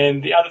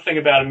 And the other thing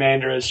about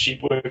Amanda is she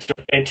works for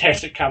a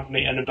fantastic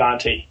company in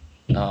Avanti.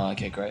 Oh,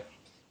 okay, great.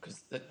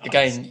 Because,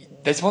 again,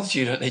 they sponsor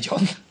you, don't they,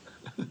 John?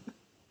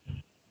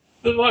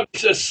 There might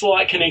be a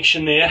slight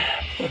connection there.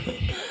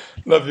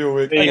 Love your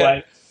work.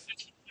 Anyway,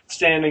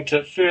 standing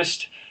to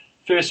first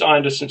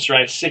iron distance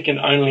race, second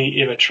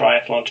only ever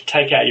triathlon to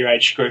take out your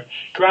age group.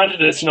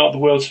 Granted, it's not the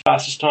world's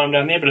fastest time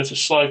down there, but it's a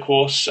slow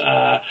course,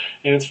 and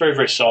it's very,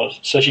 very solid.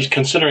 So she's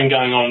considering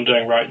going on and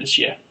doing road this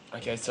year.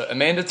 Okay, so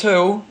Amanda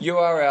Toole, you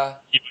are our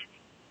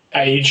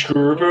age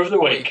grouper of the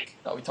week.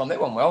 Oh, we timed that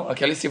one well.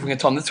 Okay, let's see if we can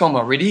time this one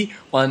well. Ready?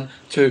 1,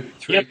 2,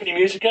 3. You have any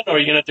music in, or are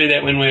you going to do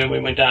that when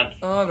we're done?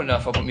 Oh, I don't know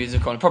if I'll put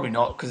music on. Probably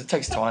not, because it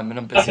takes time and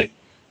I'm busy.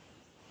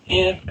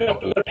 Yeah, we've got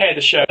to pad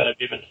the show, though,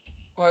 Bevan.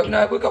 Well,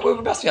 no, we're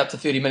about to be up to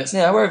 30 minutes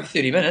now. We're over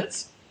 30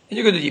 minutes. And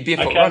you're going to do your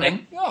barefoot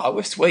running. Oh,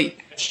 we're sweet.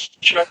 That's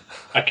true.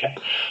 Okay.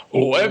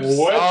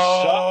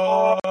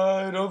 Website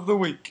of the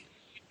week.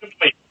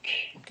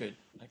 Good.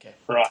 Okay.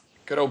 Right.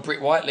 Good old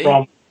Brett Whiteley.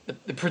 From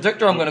the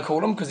predictor, I'm going to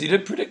call him, because he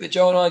did predict that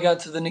Joe and I go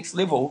to the next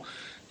level.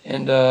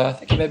 And I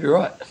think he may be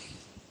right.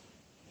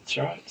 That's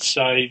right.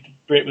 So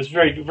Brett was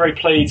very, very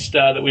pleased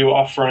that we were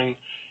offering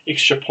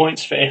extra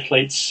points for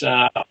athletes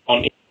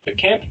on Epic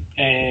Camp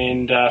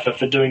and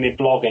for doing their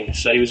blogging.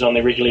 So he was on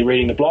there regularly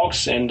reading the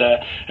blogs, and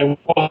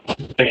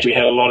we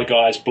had a lot of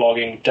guys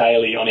blogging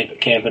daily on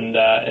Epic Camp, and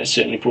it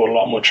certainly brought a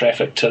lot more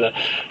traffic to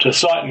the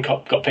site and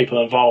got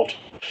people involved.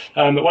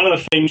 But one of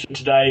the themes of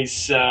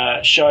today's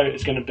show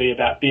is going to be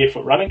about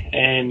barefoot running,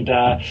 and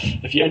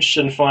if you're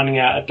interested in finding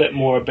out a bit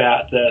more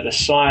about the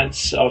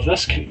science of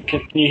this, can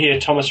you hear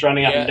Thomas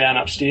running up and down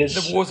upstairs?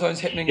 The war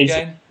zone's happening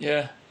again.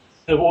 Yeah.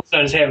 The war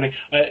zone is happening.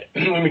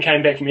 When we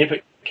came back from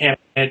Epic Camp,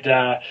 we had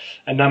a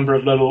number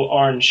of little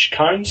orange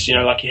cones,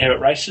 like you have at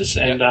races,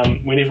 and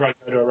whenever I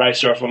go to a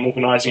race or if I'm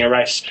organising a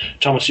race,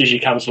 Thomas usually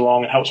comes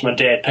along and helps my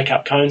dad pick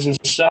up cones and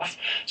stuff.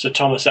 So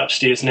Thomas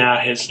upstairs now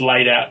has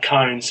laid out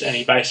cones, and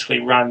he basically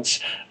runs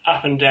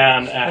up and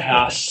down our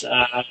house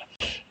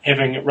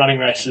having running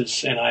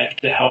races, and I have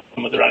to help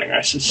him with the running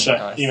races. So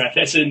nice.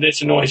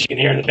 That's a noise you can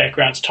hear in the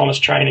background. It's Thomas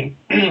training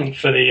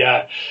for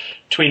the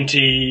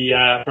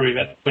probably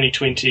about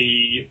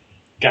 2020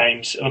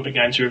 games, Olympic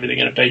Games, wherever they're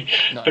going to be.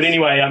 Nice. But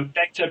anyway,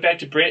 back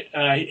to Brett.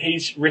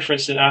 He's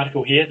referenced an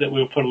article here that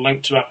we'll put a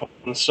link to up on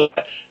the site.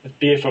 It's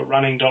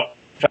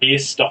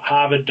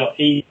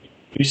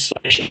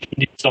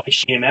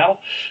barefoot.running.fas.harvard.edu/HTML.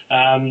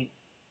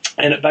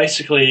 And it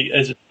basically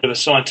is a bit of a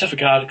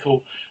scientific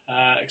article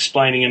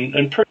explaining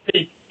in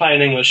pretty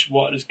plain English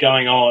what is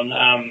going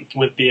on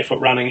with barefoot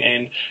running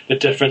and the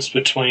difference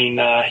between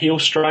heel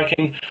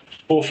striking,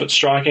 forefoot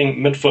striking,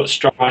 midfoot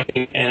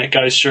striking, and it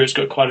goes through. It's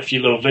got quite a few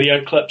little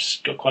video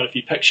clips, got quite a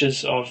few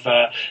pictures of,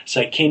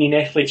 say, Kenyan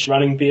athletes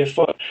running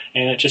barefoot,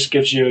 and it just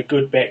gives you a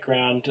good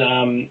background.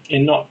 And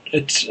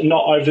it's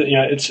not over.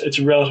 It's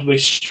a relatively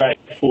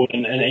straightforward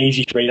and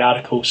easy to read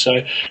article. So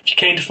if you're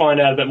keen to find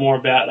out a bit more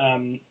about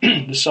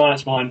the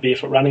science behind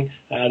barefoot running,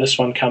 this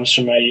one comes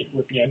from a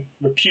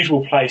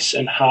reputable place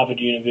in Harvard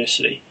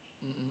University.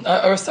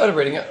 I started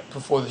reading it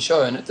before the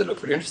show, and it did look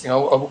pretty interesting. I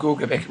will go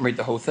back and read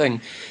the whole thing.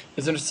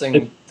 It's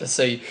interesting to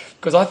see,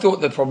 because I thought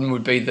the problem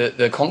would be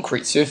the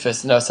concrete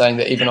surface, and they were saying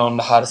that even on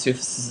the harder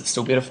surfaces, it's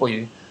still better for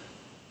you.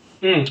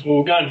 Well,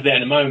 we'll go into that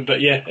in a moment,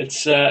 but yeah, I think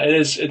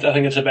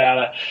it's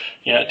about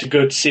it's a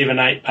good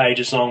 7-8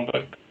 pages long,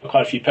 but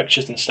quite a few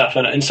pictures and stuff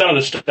in it. And some of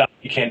the stuff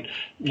you can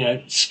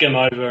skim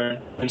over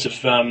in terms of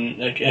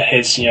it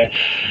has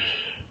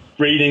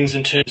readings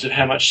in terms of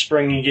how much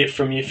spring you get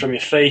from your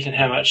feet and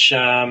how much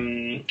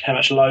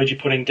load you're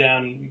putting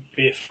down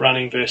barefoot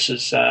running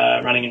versus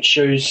running in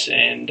shoes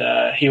and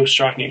heel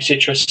striking,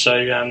 etc.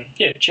 So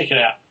check it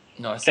out.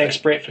 Nice. Thanks,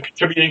 Brett, for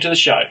contributing to the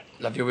show.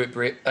 Love your work,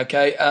 Brett.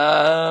 Okay,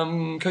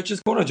 Coach's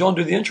Corner. John,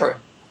 do the intro.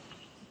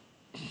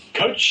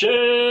 Coach's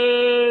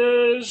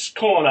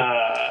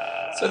Corner.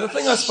 So the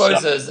thing I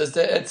suppose is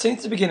that it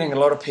seems to be getting a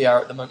lot of PR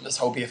at the moment, this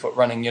whole barefoot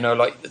running,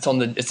 like it's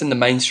in the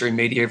mainstream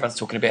media, everyone's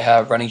talking about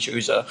how running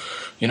shoes are,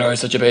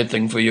 such a bad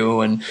thing for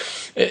you, and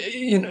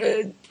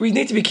we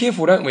need to be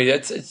careful, don't we?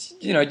 It's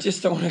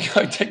just don't want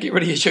to get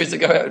rid of your shoes and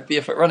go out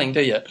barefoot running,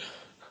 do you?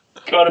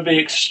 Got to be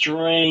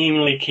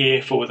extremely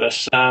careful with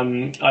this.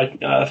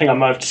 I think I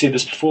might have said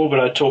this before,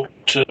 but I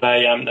talked to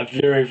a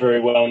very,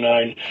 very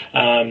well-known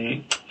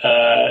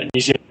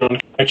New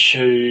Zealand coach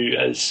who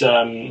has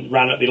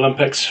run at the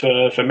Olympics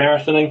for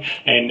marathoning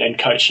and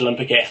coached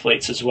Olympic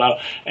athletes as well.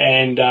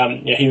 And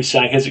he was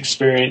saying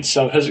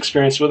some of his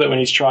experience with it when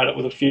he's tried it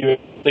with a few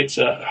athletes,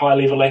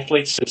 high-level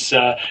athletes, is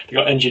they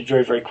got injured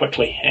very, very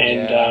quickly.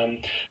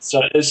 And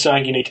so it is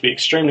something you need to be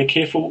extremely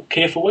careful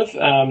with,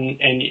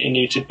 and you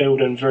need to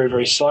build in very,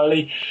 very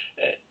slowly.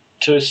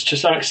 To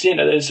some extent,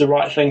 it is the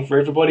right thing for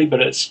everybody, but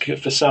it's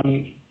for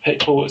some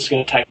people, it's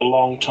going to take a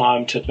long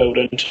time to build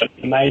into it.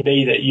 It may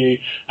be that you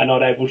are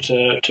not able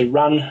to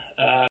run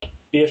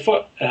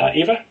barefoot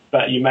ever,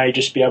 but you may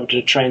just be able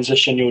to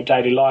transition your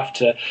daily life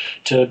to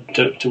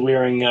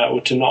wearing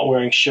or to not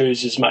wearing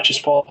shoes as much as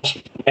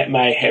possible. That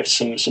may have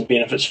some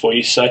benefits for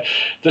you. So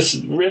this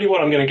really what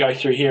I'm going to go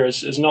through here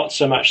is not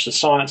so much the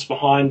science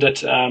behind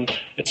it.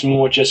 It's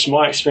more just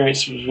my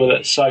experience with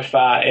it so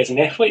far as an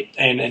athlete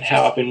and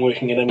how I've been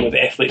working it in with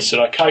the athletes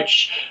that I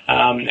coach.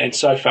 And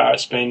so far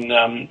it's been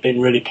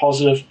really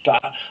positive,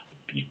 but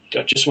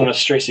I just want to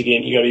stress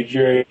again, you've got to be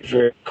very,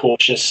 very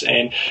cautious,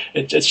 and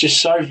it's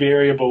just so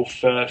variable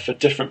for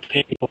different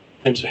people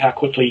in terms of how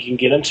quickly you can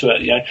get into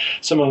it.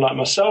 Someone like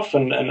myself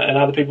and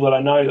other people that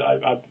I know,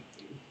 I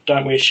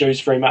don't wear shoes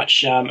very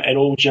much at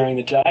all during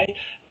the day,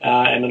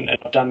 and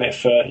I've done that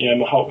for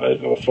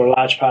for a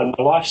large part of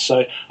my life.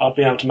 So I've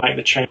been able to make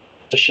the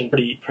transition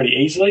pretty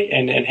easily,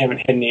 and haven't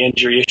had any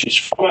injury issues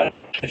from it.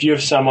 If you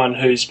have someone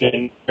who's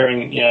been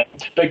wearing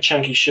big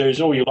chunky shoes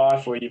all your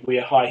life, or you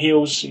wear high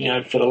heels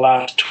for the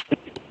last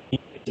 20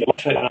 years,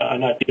 I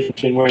know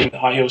Bevan's been wearing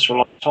high heels for a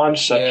long time,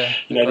 so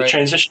the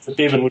transition for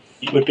Bevan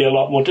would be a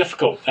lot more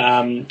difficult.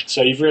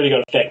 So you've really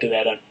got to factor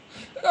that in.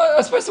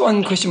 I suppose the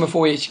one question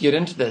before we actually get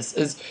into this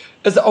is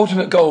the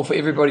ultimate goal for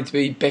everybody to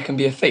be back in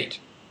bare feet?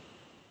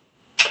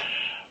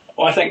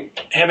 Well, I think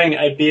having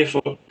a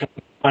barefoot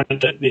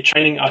component, their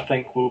training, I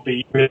think, will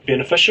be really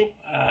beneficial,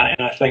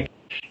 and I think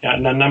a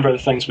number of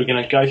the things we're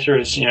going to go through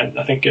is,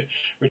 I think it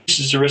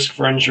reduces the risk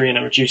for injury and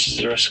it reduces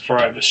the risk for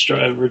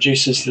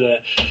reduces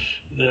the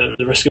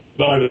risk of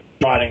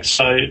overriding.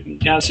 So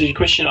to answer your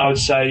question, I would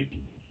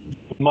say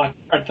my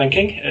current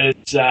thinking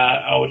is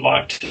I would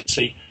like to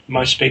see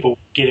most people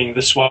getting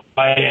this way,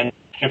 and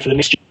for the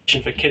next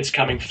generation, for kids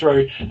coming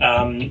through,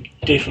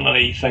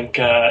 definitely think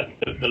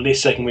the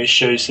less they can wear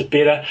shoes, the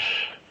better.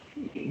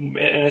 And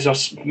as I'll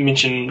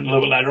mention a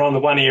little bit later on, the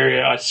one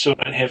area I still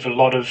don't have a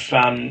lot of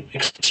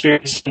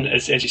experience in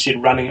is, as you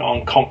said, running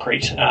on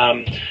concrete,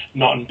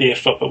 not in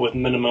barefoot, but with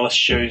minimalist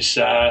shoes.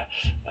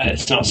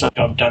 It's not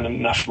something I've done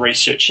enough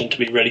research in to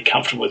be really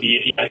comfortable with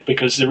yet,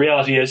 because the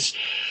reality is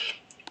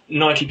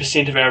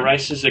 90% of our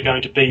races are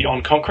going to be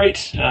on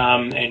concrete,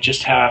 and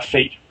just how our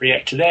feet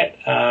react to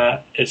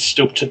that is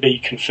still to be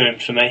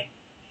confirmed for me.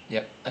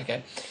 Yep,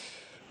 okay.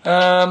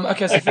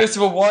 So first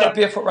of all, why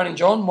barefoot running,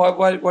 John?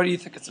 Why do you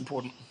think it's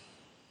important?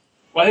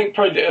 Well, I think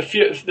probably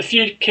the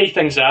few key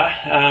things are,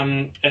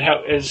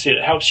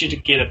 it helps you to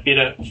get a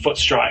better foot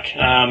strike.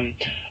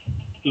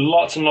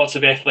 Lots and lots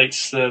of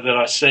athletes that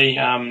I see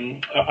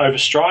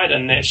overstride,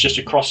 and that's just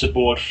across the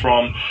board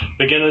from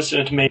beginners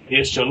to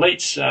intermediates to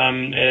elites.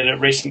 At a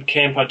recent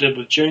camp I did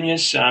with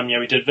juniors,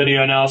 we did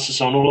video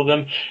analysis on all of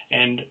them,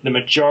 and the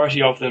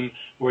majority of them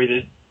were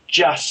either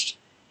just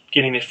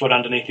getting their foot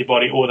underneath their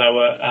body, or they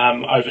were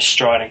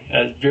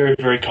overstriding. Very,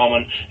 very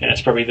common, and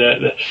it's probably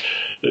the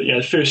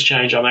first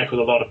change I make with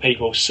a lot of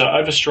people. So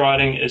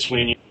overstriding is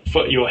when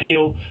your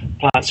heel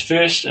plants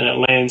first and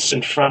it lands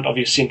in front of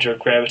your centre of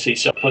gravity,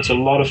 so it puts a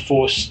lot of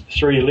force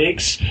through your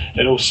legs.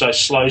 It also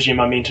slows your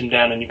momentum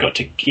down, and you've got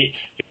to get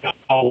your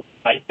whole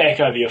weight back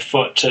over your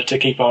foot to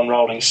keep on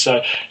rolling.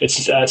 So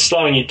it's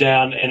slowing you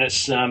down, and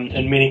it's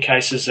in many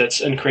cases it's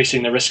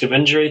increasing the risk of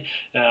injury.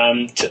 A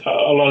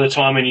lot of the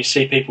time when you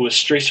see people with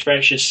stress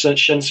fractures,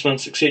 shin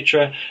splints,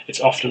 etc., it's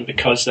often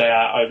because they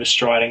are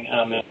overstriding,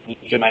 and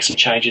you can make some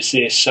changes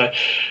there. So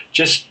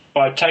just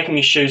by taking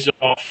your shoes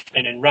off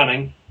and then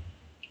running,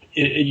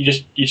 you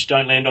just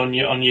don't land on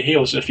your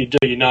heels. If you do,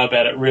 you know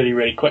about it really,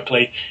 really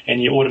quickly, and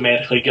you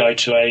automatically go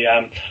to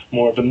a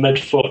more of a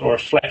midfoot or a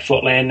flat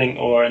foot landing,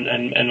 or in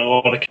a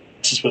lot of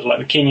cases with like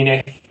the Kenyan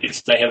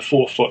athletes, they have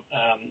 4-foot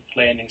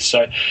landing.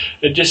 So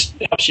it just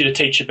helps you to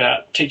teach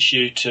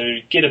you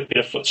to get a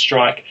better foot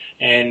strike,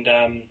 and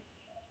and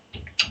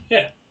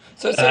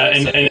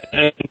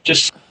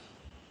just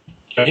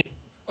go ahead.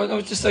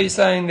 Just so you're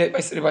saying that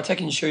basically by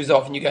taking your shoes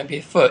off and you're going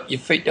barefoot, your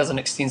feet doesn't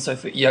extend so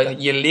far,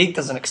 your leg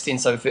doesn't extend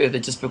so further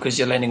just because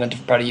you're landing on a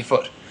different part of your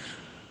foot.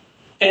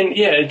 And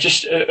yeah,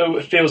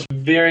 it feels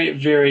very,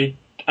 very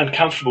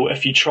uncomfortable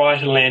if you try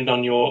to land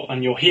on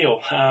your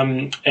heel.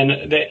 And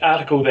that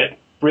article that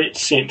Brett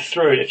sent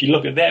through, if you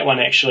look at that one,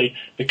 actually,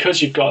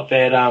 because you've got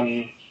that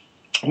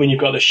when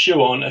you've got the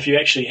shoe on, if you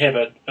actually have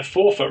a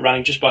forefoot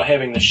running, just by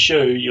having the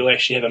shoe, you'll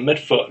actually have a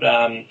midfoot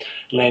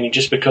landing,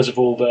 just because of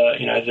all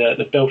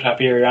the built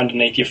up area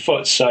underneath your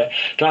foot. So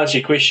to answer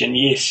your question,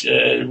 yes,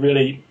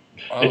 really.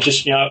 Wow. It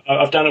just,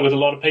 I've done it with a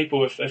lot of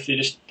people. If they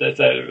just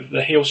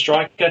the heel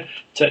striker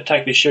to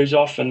take their shoes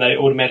off, and they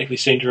automatically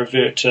seem to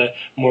revert to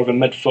more of a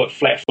midfoot,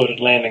 flat-footed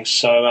landing.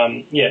 So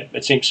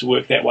it seems to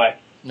work that way.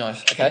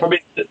 Nice. Okay.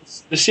 Probably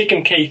the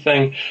second key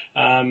thing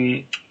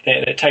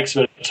that it takes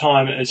a bit of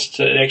time is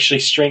to it actually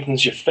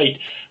strengthens your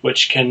feet,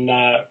 which can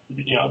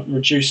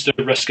reduce the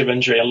risk of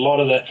injury. A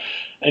lot of the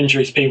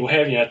injuries people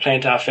have,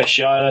 plantar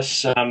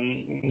fasciitis,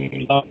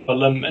 lower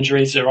limb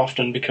injuries, are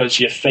often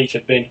because your feet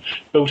have been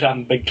built up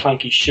in big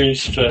clunky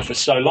shoes for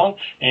so long,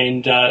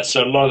 and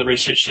so a lot of the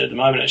research at the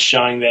moment is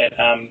showing that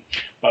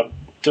by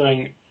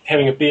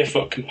having a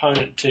barefoot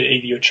component to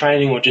either your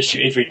training or just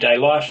your everyday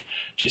life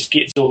just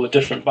gets all the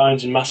different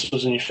bones and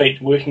muscles in your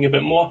feet working a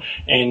bit more,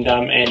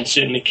 and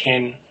certainly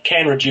can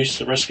reduce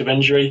the risk of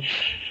injury.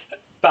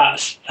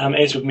 But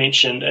as we've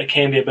mentioned, it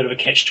can be a bit of a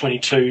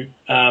catch-22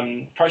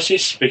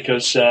 process,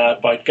 because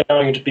by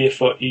going into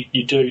barefoot,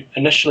 you do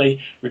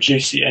initially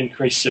reduce the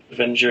increase of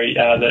injury,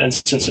 the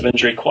incidence of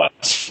injury quite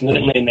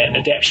significantly in that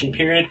adaptation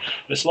period.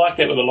 But it's like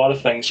that with a lot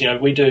of things.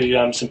 We do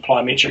some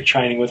plyometric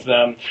training with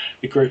the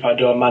group I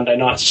do on Monday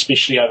nights,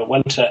 especially over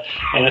winter,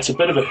 and it's a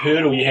bit of a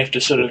hurdle you have to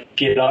sort of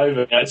get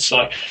over. It's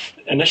like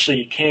initially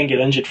you can get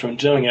injured from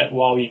doing it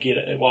while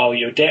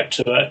you adapt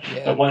to it,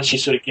 but once you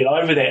sort of get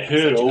over that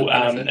hurdle,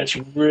 it's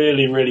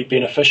really, really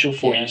beneficial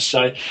for you.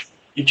 So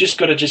you've just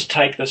got to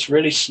take this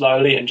really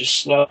slowly and just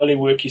slowly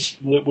work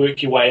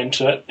your way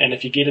into it. And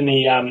if you get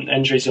any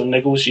injuries or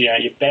niggles,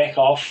 you back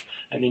off,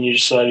 and then you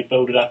just slowly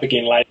build it up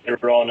again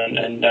later on,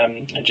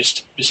 and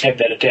just have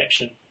that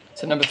adaptation.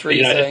 So number 3,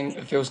 you're saying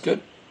it feels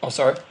good? Oh,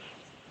 sorry.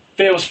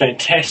 Feels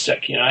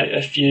fantastic.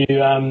 If you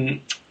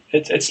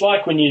it's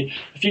like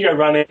if you go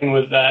running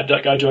with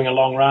doing a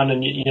long run,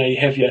 and you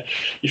have your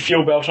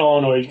fuel belt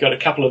on, or you've got a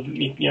couple of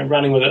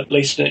running with at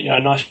least a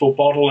nice full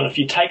bottle, and if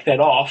you take that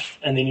off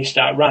and then you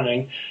start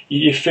running,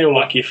 you feel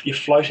like you're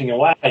floating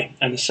away.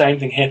 And the same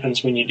thing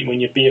happens when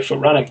you're barefoot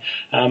running.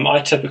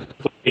 I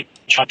typically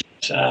try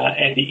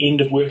at the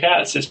end of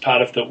workouts as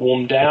part of the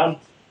warm down,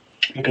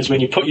 because when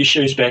you put your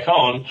shoes back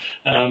on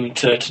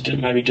to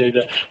maybe do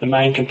the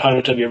main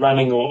component of your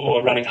running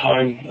or running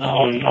home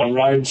on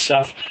road and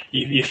stuff,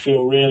 you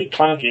feel really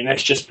clunky, and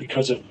that's just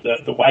because of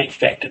the weight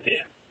factor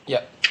there.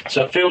 Yep.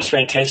 So it feels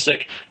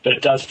fantastic, but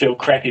it does feel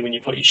crappy when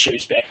you put your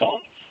shoes back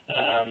on.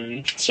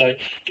 So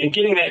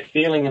getting that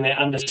feeling and that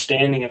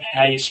understanding of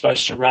how you're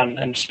supposed to run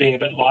and just being a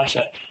bit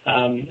lighter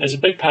is a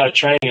big part of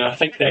training. And I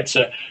think that's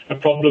a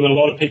problem a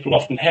lot of people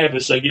often have,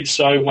 is they get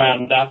so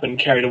wound up and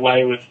carried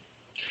away with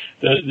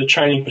the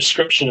training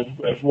prescription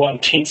of what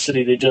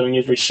intensity they're doing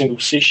every single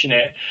session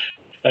at.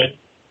 They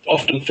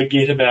often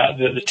forget about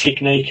the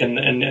technique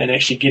and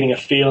actually getting a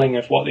feeling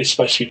of what they're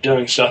supposed to be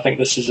doing. So I think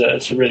this is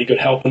it's a really good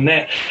help in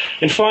that.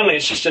 And finally,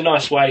 it's just a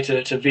nice way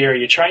to vary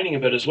your training a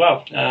bit as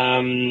well.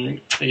 Where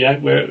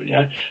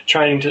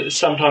training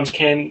sometimes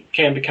can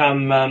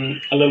become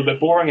a little bit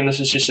boring, and this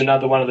is just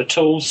another one of the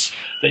tools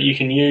that you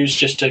can use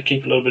just to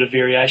keep a little bit of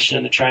variation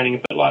in the training. A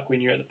bit like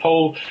when you're at the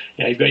pool,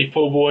 you've got your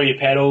pool buoy, your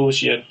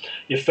paddles, your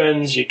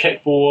fins, your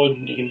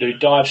kickboard. You can do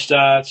dive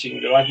starts, you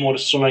can do open water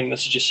swimming.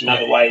 This is just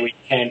another way where you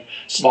can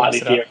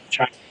slightly vary the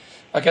training.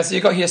 Okay, so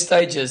you've got here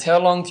stages. How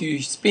long do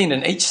you spend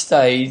in each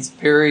stage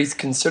varies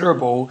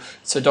considerable,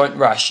 so don't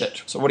rush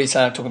it. So what are you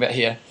saying I'm talking about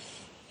here?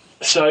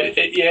 So,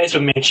 as I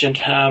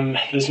mentioned,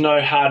 there's no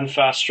hard and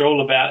fast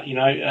rule about,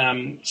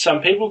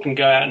 some people can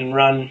go out and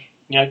run,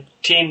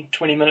 10,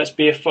 20 minutes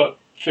barefoot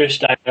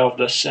first day of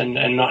this and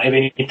not have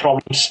any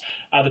problems.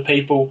 Other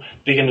people,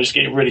 they're going to just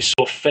get really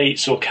sore feet,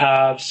 sore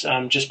calves,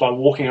 just by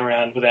walking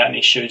around without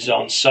any shoes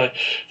on. So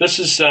this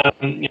is,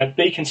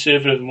 be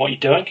conservative in what you're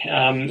doing.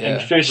 And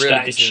the first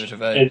really stage,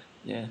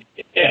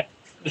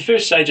 the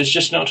first stage is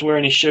just not to wear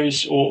any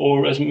shoes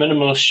or as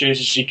minimalist shoes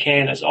as you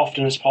can as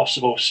often as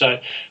possible. So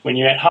when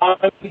you're at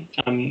home,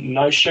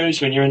 no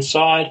shoes. When you're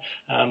inside,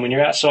 when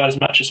you're outside as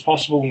much as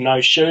possible,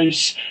 no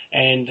shoes.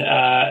 And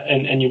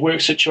in your work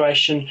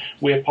situation,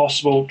 where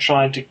possible,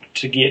 trying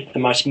to get the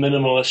most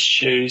minimalist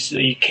shoes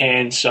that you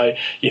can so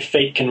your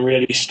feet can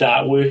really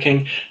start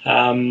working.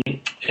 And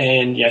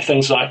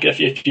things like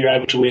if you're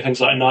able to wear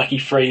things like Nike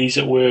Frees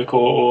at work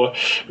or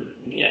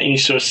any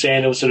sort of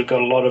sandals that have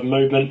got a lot of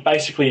movement,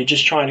 basically you're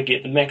just trying to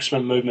get the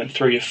maximum movement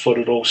through your foot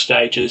at all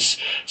stages.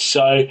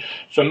 So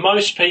for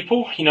most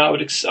people, I would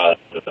just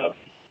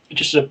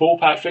as a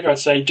ballpark figure, I'd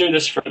say do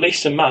this for at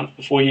least a month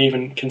before you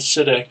even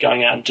consider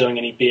going out and doing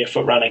any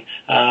barefoot running.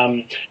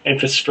 And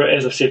as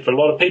I've said, for a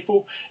lot of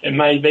people, it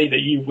may be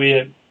that you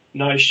wear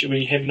no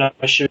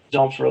shoes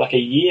on for like a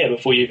year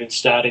before you even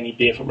start any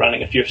barefoot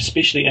running. If you're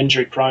especially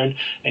injury prone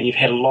and you've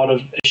had a lot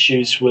of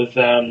issues with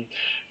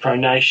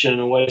pronation,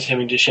 always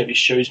having to have your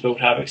shoes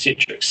built up,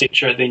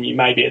 etc., then you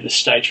may be at this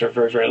stage for a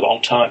very, very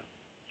long time.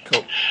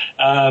 Cool.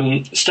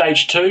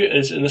 Stage 2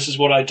 is, and this is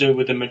what I do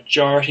with the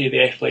majority of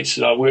the athletes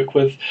that I work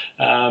with,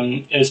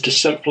 is to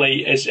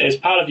simply, as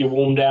part of your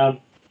warm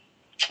down,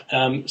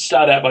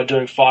 start out by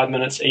doing 5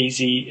 minutes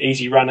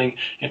easy running,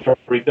 and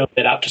probably build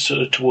that up to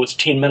sort of towards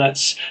 10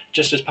 minutes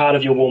just as part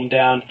of your warm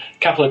down a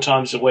couple of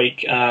times a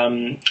week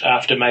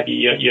after maybe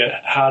your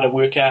harder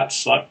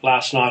workouts. Like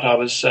last night I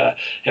was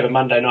have a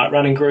Monday night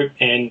running group,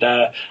 and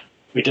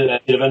we did a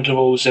bit of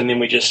intervals, and then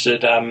we just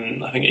did,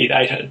 I think,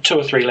 either 2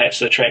 or 3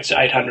 laps of the track, so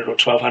 800 or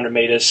 1,200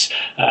 metres,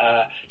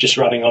 just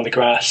running on the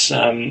grass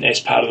as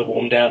part of the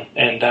warm down.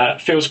 And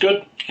it feels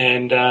good.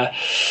 And,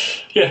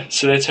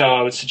 so that's how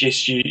I would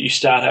suggest you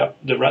start out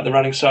the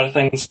running side of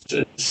things,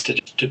 is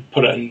to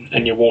put it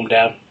in your warm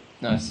down.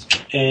 Nice.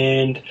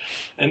 And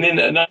then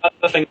another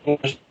thing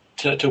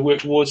to work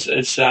towards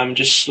is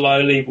just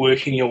slowly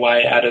working your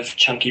way out of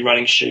chunky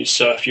running shoes.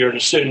 So if you're in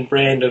a certain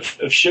brand of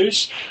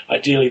shoes,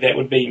 ideally that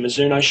would be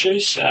Mizuno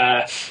shoes,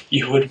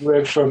 you would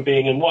work from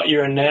being in what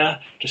you're in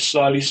now to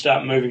slowly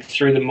start moving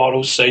through the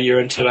models, so you're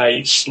into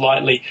a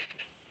slightly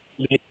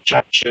less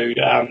chunky shoe,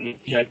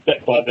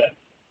 bit by bit,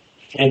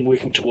 and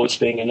working towards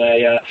being in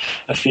a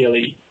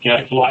fairly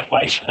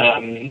lightweight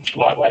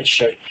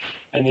shoe.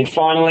 And then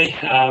finally,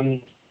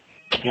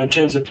 in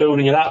terms of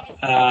building it up,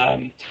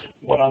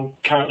 what I'm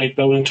currently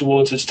building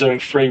towards is doing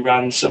 3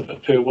 runs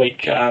per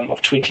week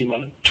of 20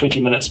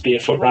 minutes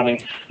barefoot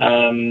running,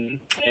 and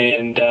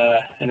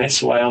that's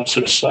the way I'm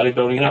sort of slowly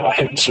building it up. I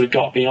haven't sort of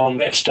got beyond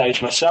that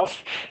stage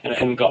myself, and I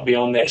haven't got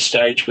beyond that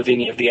stage with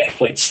any of the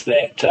athletes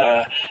that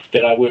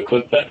I work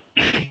with. But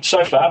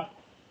so far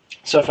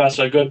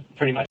so good.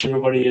 Pretty much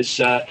everybody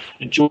is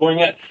enjoying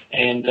it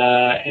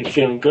and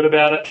feeling good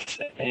about it,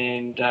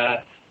 and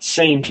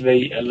seem to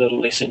be a little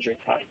less injury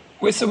prone.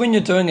 Well, so when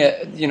you're doing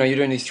it, you're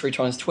doing these 3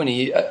 times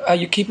 20, are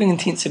you keeping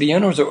intensity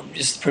in, or is it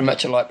just pretty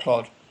much a light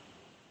plod?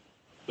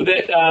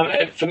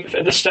 At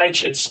this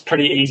stage, it's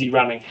pretty easy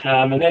running,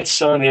 and that's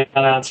some of the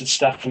unanswered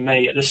stuff for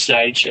me at this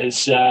stage.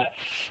 Is I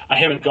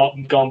haven't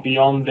gone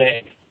beyond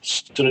that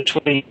sort of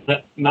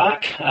 20-minute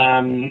mark,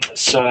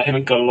 so I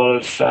haven't got a lot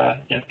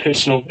of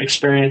personal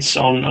experience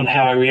on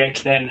how I react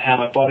to that and how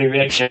my body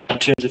reacts in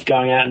terms of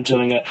going out and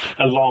doing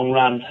a long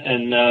run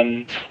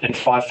in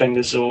 5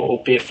 fingers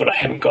or barefoot. I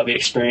haven't got the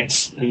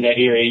experience in that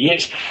area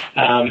yet,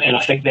 and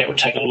I think that would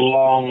take a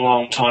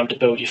long time to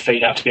build your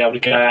feet up to be able to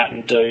go out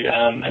and do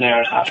an hour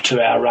and a half,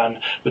 2 hour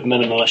run with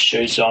minimalist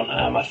shoes on.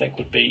 I think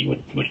would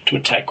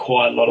take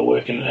quite a lot of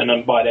work,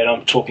 and by that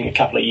I'm talking a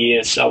couple of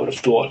years, I would have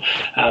thought.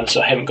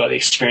 So I haven't got the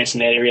experience in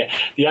that area.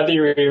 The other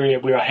area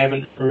where I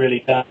haven't really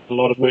done a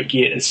lot of work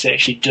yet is to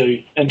actually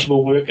do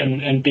interval work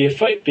in bare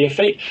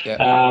feet.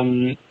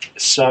 Yeah.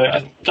 So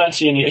I don't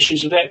see any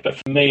issues with that, but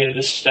for me at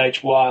this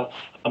stage, while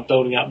I'm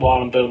building up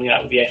with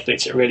the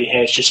athletes, it really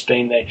has just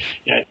been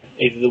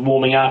either the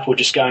warming up or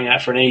just going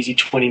out for an easy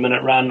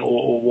 20-minute run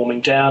or warming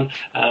down.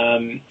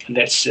 And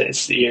that's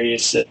the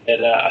areas that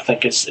I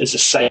think is the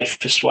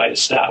safest way to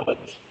start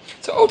with.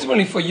 So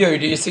ultimately for you,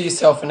 do you see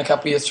yourself in a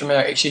couple of years from now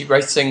actually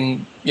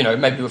racing,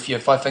 maybe with your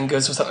 5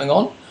 fingers or something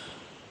on?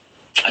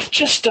 I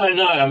just don't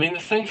know. I mean, the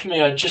thing for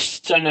me, I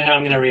just don't know how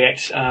I'm going to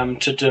react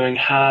to doing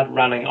hard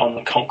running on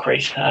the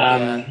concrete.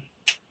 I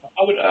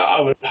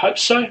would hope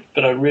so,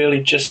 but I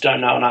really just don't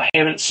know. And I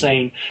haven't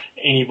seen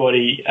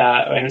anybody,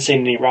 I haven't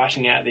seen any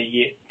writing out there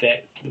yet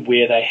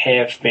where they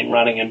have been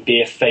running in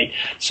bare feet.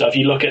 So if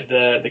you look at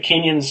the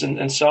Kenyans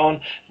and so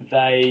on,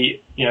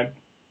 they,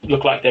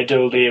 look like they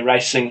do all their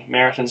racing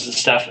marathons and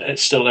stuff.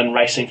 It's still in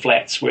racing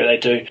flats where they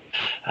do.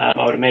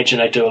 I would imagine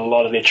they do a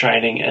lot of their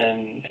training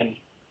in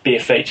bare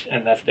feet,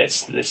 and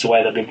that's the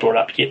way they've been brought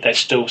up. Yet they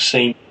still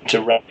seem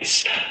to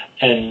race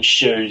in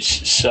shoes.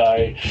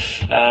 So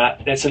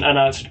that's an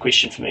unanswered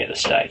question for me at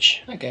this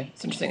stage. Okay,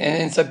 it's interesting.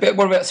 And so,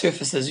 what about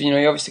surfaces? You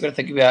obviously got to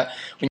think about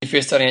when you're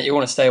first starting out, you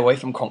want to stay away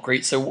from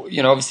concrete. So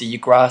obviously your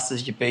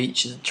grasses, your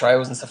beaches,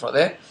 trails, and stuff like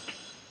that.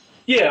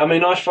 Yeah, I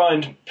mean, I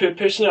find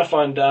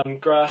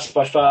grass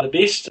by far the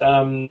best.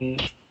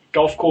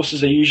 Golf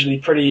courses are usually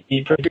pretty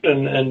good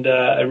and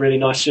a really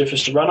nice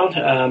surface to run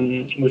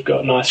on. We've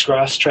got nice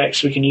grass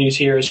tracks we can use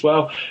here as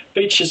well.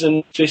 Beach is an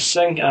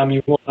interesting thing.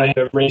 You want to have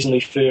a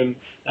reasonably firm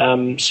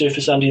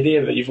surface under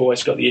there, but you've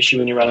always got the issue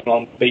when you're running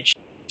along the beach.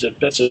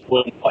 Bits of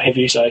wood and what have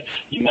you, so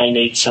you may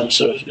need some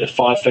sort of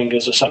 5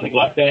 fingers or something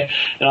like that.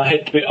 And I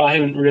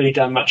haven't really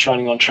done much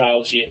running on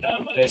trails yet.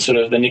 That's sort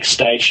of the next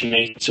stage for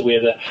me, to wear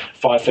the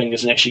 5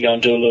 fingers and actually go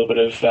and do a little bit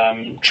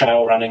of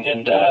trail running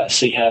and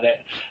see how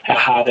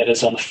hard that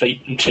is on the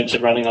feet in terms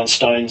of running on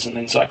stones and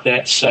things like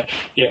that. So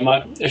yeah,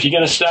 if you're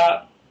going to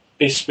start,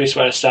 best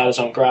way to start is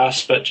on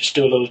grass, but just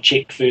do a little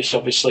check first,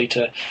 obviously,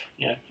 to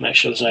make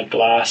sure there's no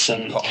glass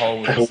and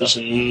prickles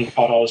and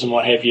potholes and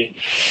what have you.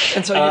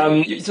 And so,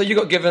 you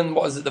got given,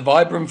 what is it, the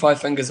Vibram 5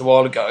 fingers a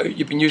while ago.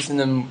 You've been using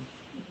them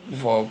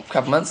for a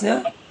couple of months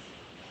now.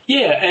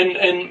 Yeah,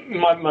 and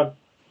my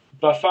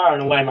by far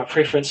and away my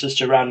preference is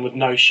to run with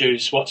no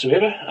shoes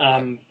whatsoever.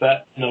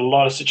 But in a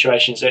lot of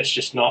situations that's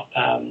just not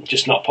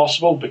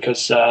possible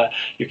because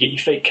you get your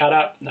feet cut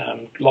up.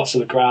 Lots of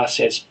the grass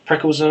has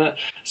prickles in it,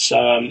 so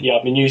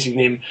I've been using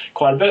them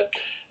quite a bit.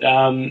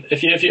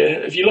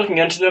 If you're looking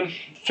into them,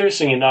 first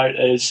thing you note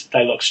is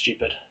they look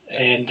stupid,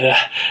 and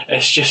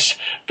it's just.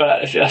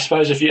 But I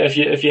suppose if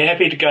you're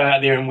happy to go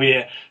out there and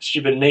wear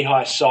stupid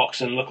knee-high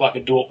socks and look like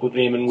a dork with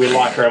them and wear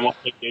lycra and what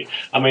have you,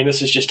 I mean,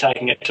 this is just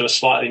taking it to a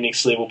slightly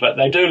next level. But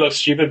they do look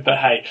stupid. But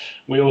hey,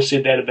 we all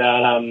said that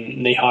about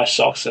knee-high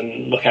socks,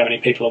 and look how many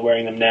people are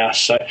wearing them now.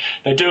 So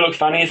they do look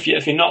funny. If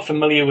you're not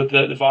familiar with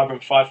the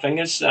Vibram Five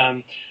Fingers,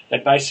 they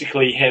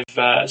basically have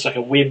it's like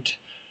a webbed,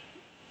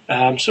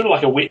 sort of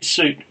like a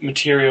wetsuit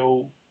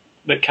material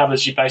that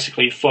covers you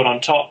basically your foot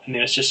on top, and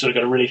then it's just sort of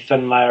got a really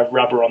thin layer of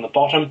rubber on the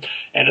bottom,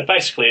 and it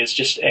basically is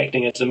just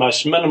acting as the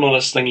most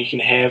minimalist thing you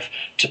can have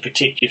to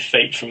protect your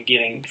feet from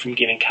getting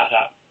cut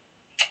up.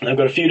 And they've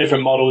got a few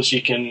different models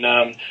you can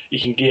get.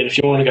 If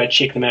you want to go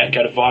check them out,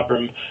 go to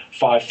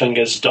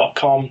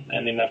vibram5fingers.com,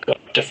 and then they've got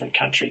different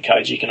country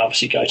codes you can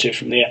obviously go to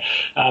from there.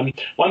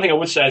 One thing I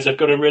would say is they've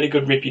got a really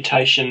good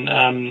reputation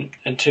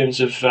in terms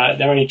of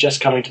they're only just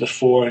coming to the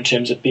fore in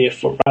terms of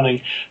barefoot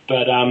running.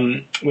 But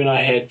when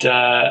I had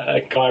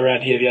a guy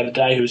around here the other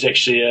day who was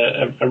actually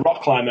a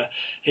rock climber,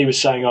 he was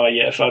saying, "Oh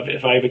yeah, if I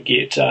ever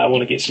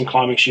want to get some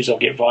climbing shoes, I'll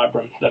get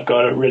Vibram. They've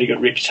got a really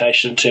good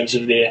reputation in terms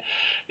of their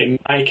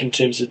make, in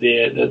terms of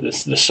the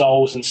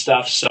soles and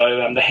stuff." So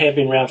they have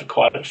been around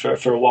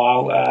for a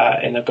while,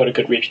 and they've got a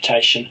good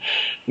reputation.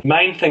 The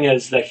main thing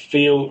is they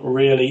feel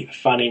really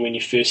funny when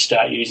you first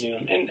start using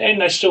them,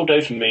 and they still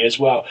do for me as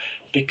well,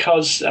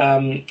 because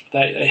you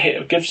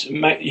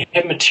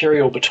have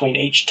material between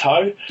each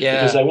toe,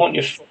 because they want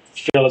your foot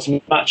to feel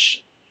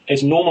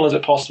as normal as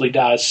it possibly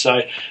does.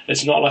 So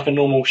it's not like a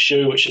normal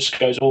shoe which just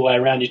goes all the way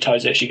around your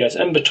toes. It actually goes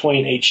in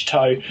between each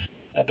toe,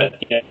 a bit,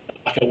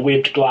 like a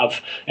webbed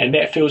glove, and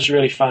that feels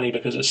really funny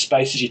because it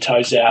spaces your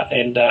toes out,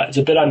 and it's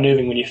a bit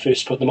unnerving when you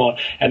first put them on,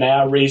 and they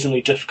are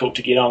reasonably difficult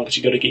to get on because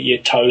you've got to get your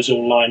toes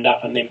all lined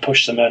up and then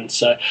push them in.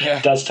 So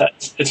it does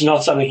it's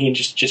not something you can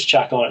just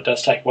chuck on. It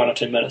does take 1 or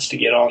 2 minutes to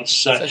get on.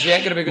 So she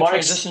ain't going to be a good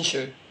transition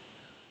shoe.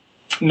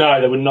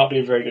 No, that would not be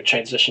a very good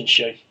transition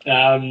shoe.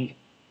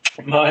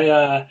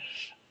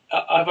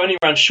 I've only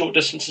run short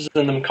distances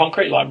in them in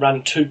concrete, like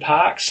run 2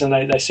 parks, and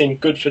they seem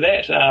good for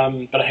that,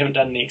 but I haven't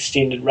done any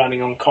extended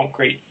running on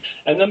concrete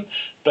in them.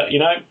 But,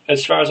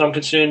 as far as I'm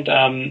concerned,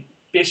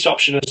 best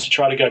option is to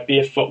try to go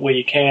barefoot where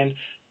you can,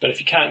 but if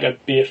you can't go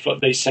barefoot,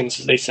 these things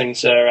are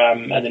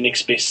the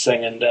next best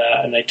thing, and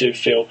they do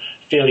feel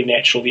fairly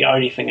natural. The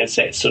only thing is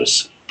that sort of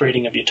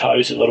spreading of your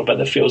toes a little bit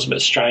that feels a bit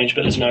strange,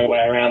 but there's no way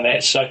around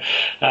that. So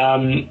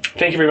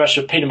thank you very much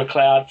to Peter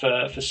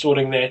McLeod for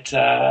sorting that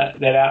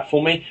out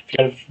for me. If you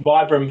go to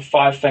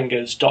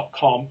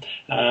vibram5fingers.com,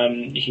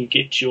 you can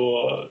get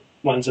your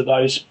ones of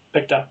those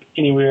picked up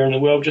anywhere in the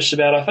world just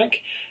about, I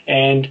think.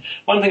 And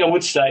one thing I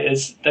would say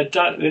is they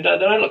don't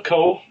look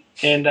cool,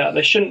 and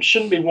they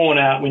shouldn't be worn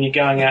out when you're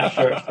going out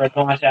for a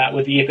night out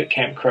with the Epic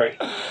Camp crew.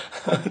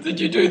 Did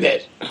you do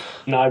that?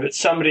 No, but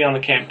somebody on the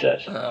camp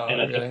did,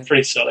 and it looked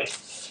pretty silly.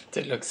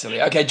 Did look silly.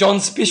 Okay,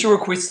 John's special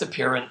request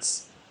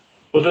appearance.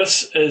 Well,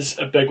 this is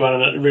a big one,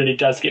 and it really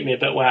does get me a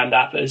bit wound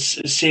up, is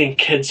seeing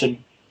kids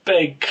in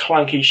big,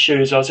 clunky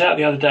shoes. I was out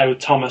the other day with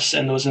Thomas,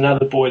 and there was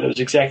another boy that was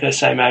exactly the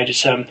same age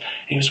as him, and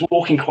he was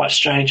walking quite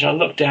strange, and I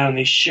looked down, and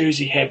these shoes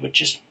he had were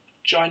just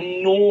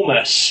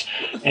ginormous,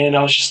 and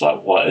I was just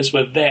like, what is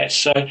with that?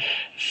 So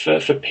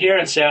for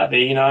parents out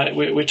there,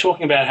 we're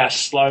talking about how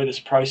slow this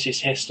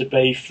process has to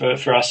be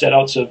for us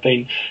adults who have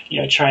been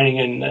training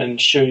in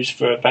shoes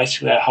for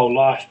basically our whole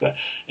life. But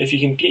if you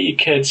can get your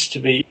kids to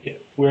be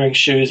wearing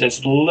shoes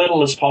as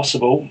little as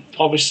possible,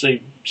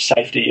 obviously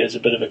safety is a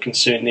bit of a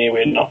concern there.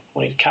 We're not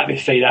wanting to cut their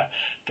feet up,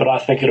 but I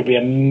think it'll be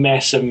a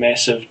massive,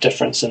 massive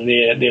difference in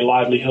their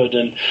livelihood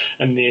and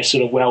their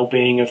sort of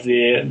well-being of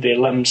their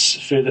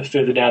limbs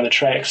further down the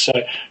track. So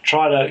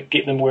try to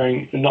get them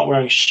not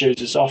wearing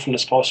shoes as often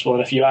as possible,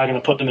 and if you are going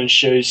to put them in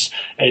shoes,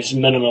 as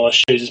minimal as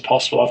shoes as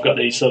possible. I've got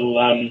these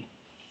little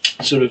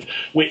sort of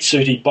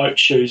wetsuity boat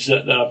shoes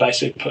that I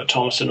basically put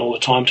Thomas in all the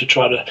time to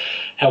try to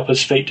help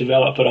his feet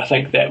develop, but I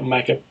think that will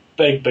make a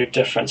big, big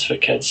difference for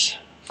kids.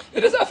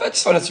 It is. I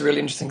just find it's a really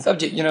interesting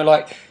subject.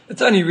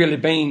 It's only really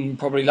been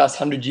probably last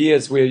 100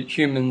 years where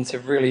humans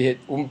have really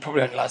hit,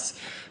 probably only last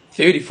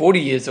 30,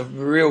 40 years of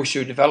real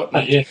shoe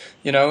development.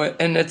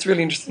 And it's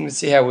really interesting to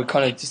see how we're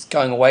kind of just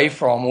going away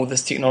from all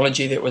this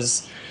technology that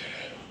was,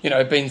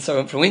 been so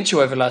influential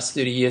over the last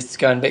 30 years to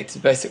going back to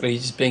basically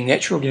just being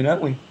natural again,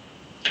 aren't we?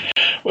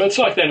 Well, it's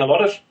like that in a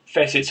lot of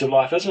facets of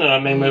life, isn't it? I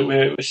mean,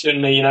 we're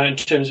certainly, in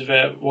terms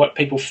of what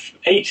people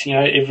eat,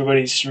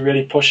 everybody's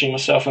really pushing,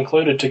 myself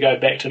included, to go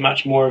back to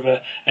much more of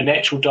a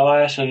natural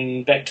diet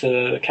and back to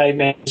the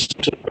caveman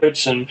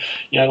roots and,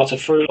 lots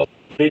of fruit, lots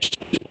of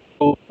vegetables.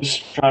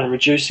 trying to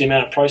reduce the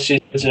amount of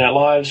processed in our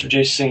lives,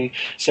 reducing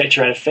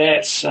saturated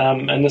fats,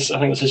 and I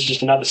think this is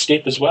just another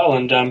step as well.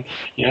 And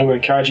we're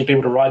encouraging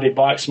people to ride their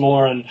bikes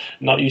more and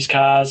not use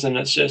cars, and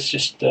it's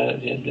just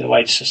the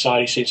way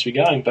society seems to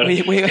be going. But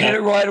we had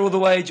it right all the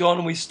way, John,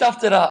 and we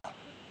stuffed it up.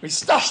 We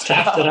stuffed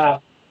it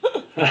up.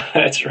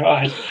 That's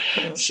right.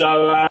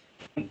 So.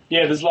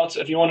 There's lots.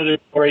 If you want to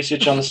do more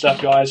research on the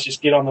stuff, guys,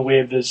 just get on the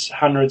web. There's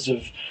hundreds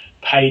of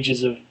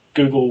pages of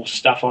Google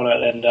stuff on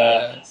it, and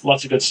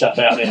lots of good stuff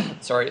out there.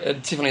 Sorry,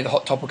 it's definitely the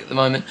hot topic at the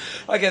moment.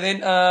 Okay,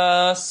 then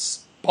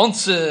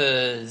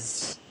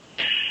sponsors.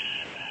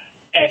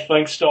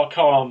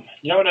 Athlinks.com.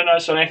 You know what I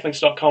noticed on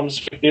Athlinks.com?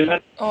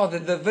 Oh,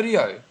 the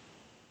video.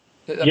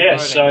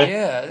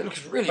 It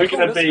looks really cool.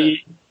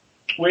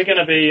 We're going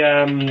to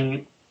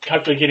be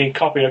hopefully getting a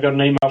copy. I got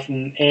an email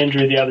from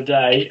Andrew the other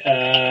day.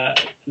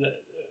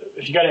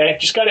 If you go to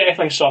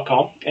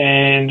athlinks.com,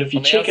 and if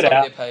you check it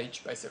out,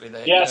 page,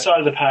 basically outside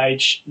of the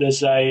page,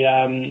 there's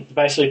a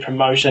basically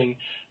promoting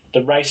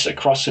the race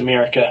across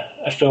America,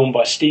 a film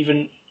by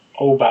Stephen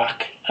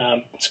Olbach.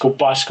 It's called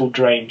Bicycle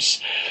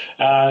Dreams.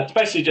 It's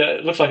basically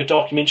it looks like a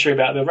documentary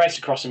about the race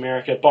across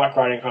America, bike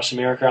riding across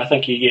America. I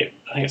think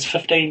it's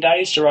 15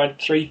 days to ride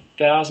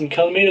 3,000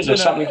 kilometres or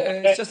something.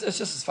 It's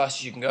just as fast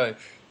as you can go.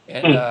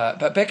 And,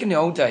 but back in the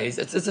old days,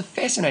 it's a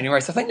fascinating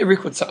race. I think the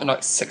record's something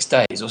like 6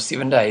 days or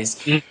 7 days.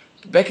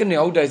 Back in the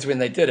old days when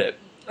they did it,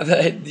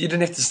 you didn't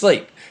have to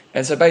sleep.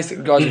 And so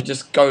basically guys would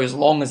just go as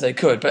long as they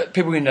could. But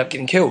people ended up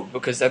getting killed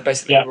because they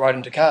basically ride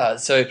into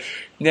cars. So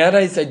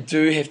nowadays they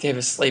do have to have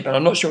a sleep. And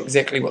I'm not sure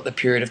exactly what the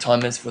period of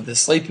time is for the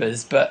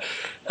sleepers. But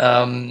so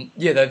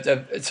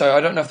I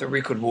don't know if the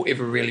record will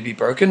ever really be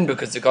broken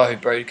because the guy who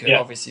broke it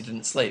obviously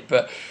didn't sleep.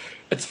 But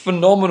it's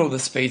phenomenal the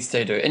speeds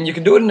they do, and you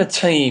can do it in a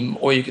team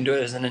or you can do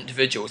it as an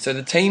individual. So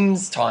the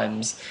team's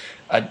times,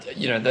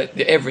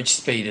 the average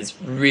speed is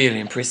really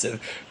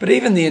impressive. But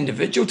even the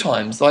individual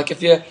times, like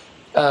if you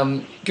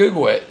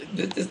Google it,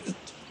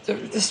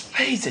 the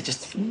speeds are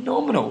just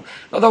phenomenal.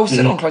 Like they'll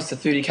sit on close to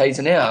 30 k's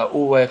an hour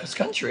all the way across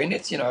country, and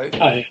it's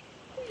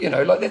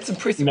that's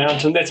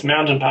impressive. That's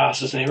mountain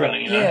passes and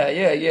everything.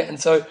 Yeah. And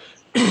so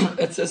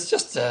it's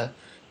just an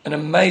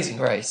amazing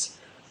race.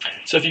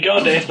 So if you go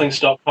onto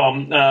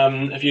athlinks.com,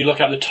 if you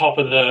look up the top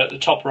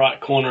right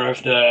corner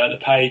of the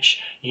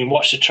page, you can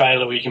watch the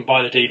trailer or you can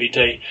buy the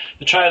DVD.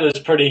 The trailer is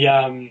pretty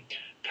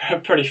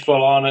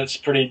full on. It's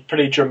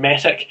pretty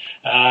dramatic.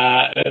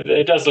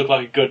 It does look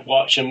like a good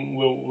watch, and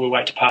we'll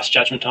wait to pass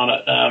judgment on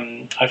it.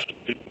 Hopefully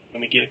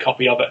when we get a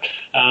copy of it.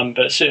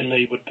 But it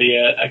certainly would be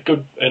a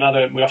good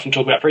another. We often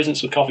talk about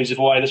presents with coffees of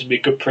Hawaii. This would be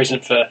a good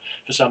present for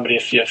somebody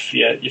if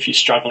you're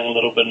struggling a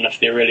little bit and if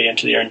they're really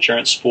into their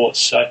endurance sports.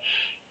 So.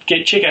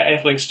 Check out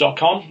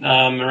athlinks.com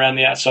around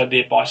the outside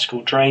there,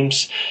 Bicycle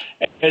Dreams.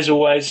 As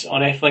always,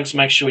 on Athlinks,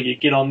 make sure you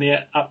get on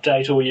there,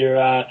 update all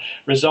your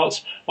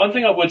results. One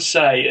thing I would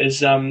say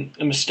is a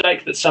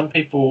mistake that some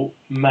people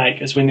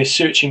make is when they're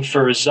searching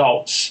for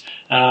results.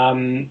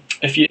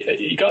 If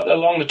you got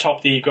along the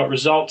top there, you've got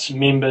results,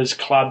 members,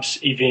 clubs,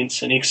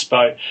 events, and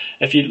expo.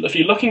 If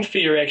you're looking for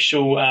your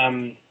actual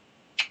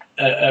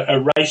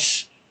a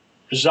race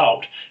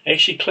result,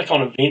 actually click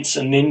on events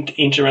and then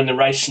enter in the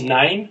race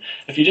name.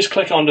 If you just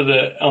click on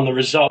the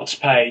results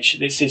page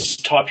that says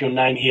type your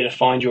name here to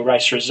find your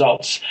race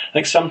results, I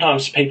think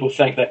sometimes people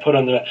think they put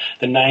in the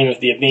name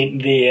of the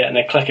event there and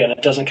they click it and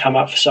it doesn't come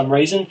up for some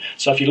reason.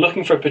 So if you're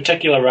looking for a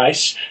particular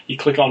race, you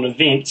click on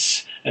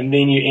events and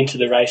then you enter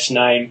the race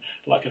name.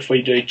 Like if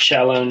we do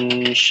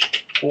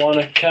Challenge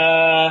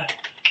Wanaka,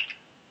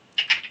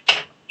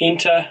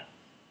 enter,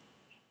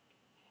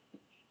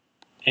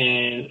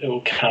 and it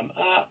will come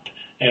up.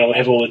 And it'll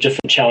have all the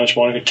different Challenge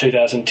Wanaka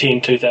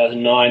 2010,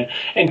 2009,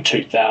 and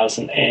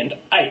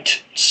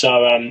 2008.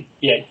 So,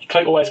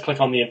 always click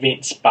on the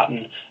events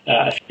button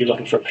if you're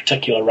looking for a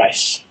particular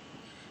race.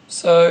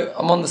 So,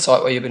 I'm on the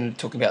site where you've been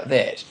talking about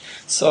that.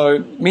 So,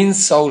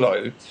 men's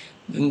solo,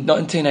 in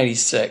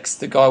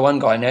 1986, one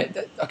guy, now,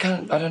 I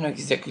don't know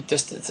exactly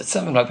distance, it's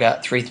something like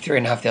about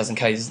 3,500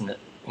 k's, isn't it?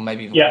 Or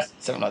maybe even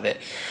something like that.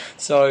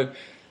 So,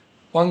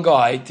 one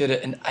guy did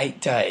it in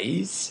 8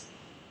 days.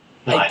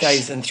 Nice. 8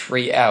 days and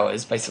 3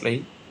 hours,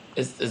 basically,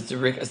 is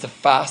the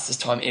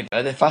fastest time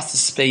ever. The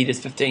fastest speed is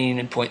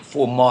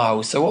 15.4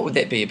 miles. So what would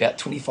that be, about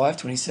 25,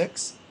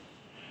 26?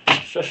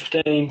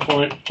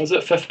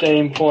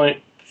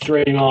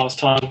 15.3 miles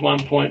times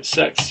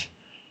 1.6,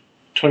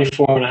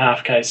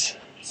 24.5 k's.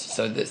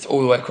 So that's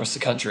all the way across the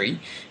country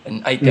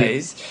in 8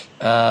 days.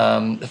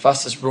 The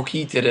fastest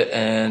rookie did it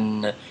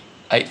in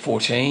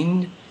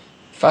 8:14.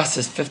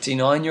 Fastest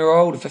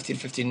 59-year-old, 50 to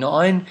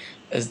 59,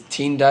 is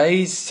 10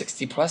 days.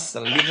 60 plus,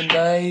 11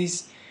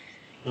 days.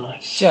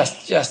 Nice.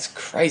 Just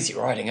crazy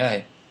riding,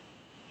 eh?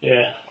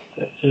 Yeah,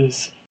 it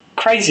is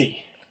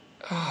crazy.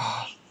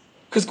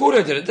 Because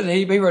Gordo did it, didn't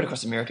he? He rode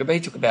across America, but he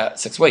took about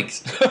 6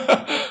 weeks.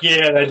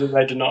 Yeah,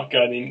 they did not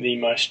go the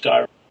most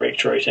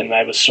direct route, and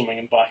they were swimming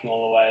and biking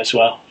all the way as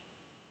well.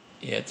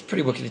 Yeah, it's a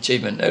pretty wicked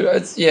achievement.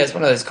 It's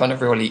one of those kind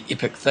of really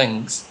epic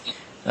things.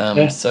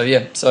 So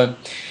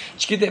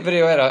should get that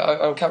video out.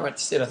 I can't wait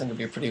to see it. I think it'd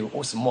be a pretty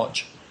awesome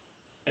watch.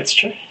 That's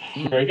true.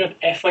 Very good.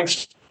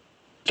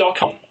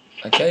 Athlinks.com.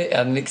 Okay,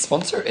 our next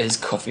sponsor is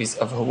Coffees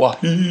of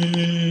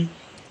Hawaii.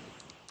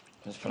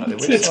 Let's put up their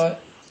website.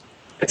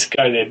 Let's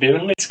go there,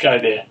 Bevan. Let's go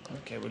there.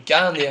 Okay, we're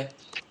going there.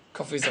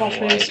 Coffees of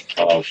Hawaii.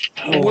 Of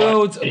The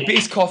world's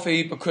best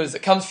coffee because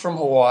it comes from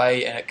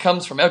Hawaii and it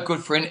comes from our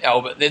good friend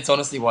Albert. That's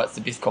honestly why it's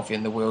the best coffee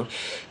in the world.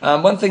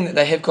 One thing that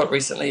they have got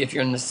recently, if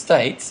you're in the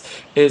States,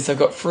 is they've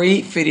got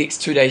free FedEx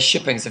 2-day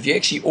shipping. So if you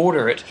actually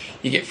order it,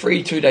 you get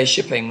free 2-day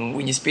shipping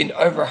when you spend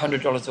over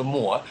 $100 or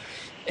more,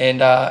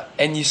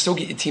 and you still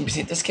get your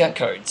 10% discount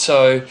code.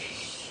 So,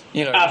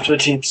 you know, after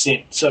the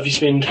 10%. So if you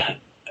spend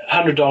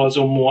 $100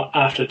 or more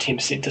after a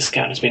 10%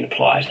 discount has been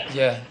applied.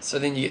 Yeah, so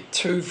then you get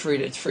free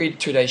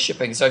 2-day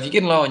shipping. So if you're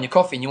getting low on your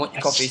coffee and you want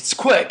your coffee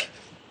quick,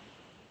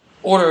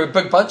 order a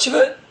big bunch of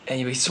it and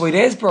you'll be sweet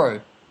as,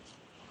 bro.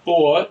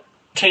 Or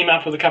team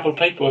up with a couple of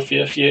people. If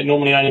you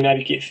normally only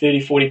maybe get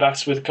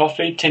 $30-$40 worth of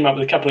coffee, team up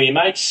with a couple of your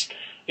mates,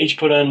 each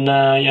put in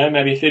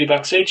maybe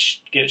 $30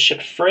 each, get it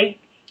shipped free,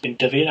 then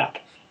divvy it up.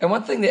 And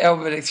one thing that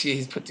Albert actually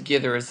has put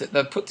together is that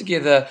they've put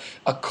together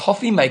a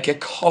coffee maker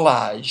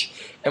collage.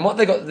 And what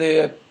they got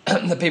the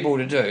people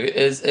to do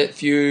is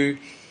if you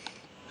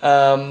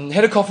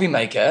had a coffee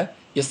maker,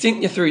 you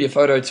sent through your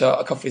photo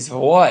to Coffees of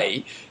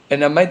Hawaii,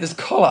 and they made this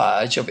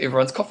collage of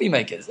everyone's coffee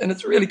makers. And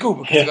it's really cool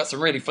because they've got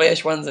some really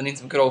flash ones and then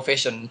some good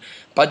old-fashioned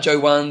budjo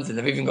ones, and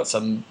they've even got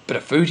some bit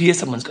of food here.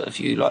 Someone's got a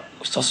few like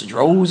sausage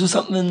rolls or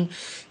something.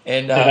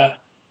 And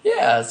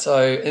yeah,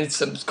 so it's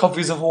some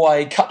Coffees of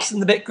Hawaii cups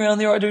in the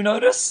background there, I do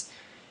notice.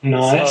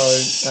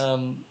 Nice.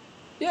 So,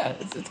 yeah,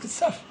 it's good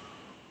stuff.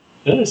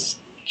 It is.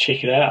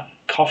 Check it out.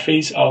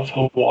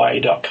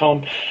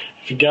 Coffeesofhawaii.com.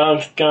 If you're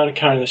going to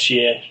Kona this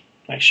year,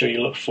 make sure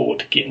you look forward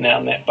to getting out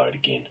on that boat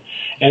again.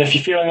 And if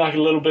you're feeling like a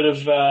little bit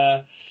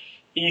of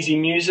easy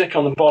music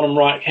on the bottom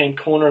right-hand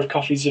corner of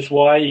Coffees of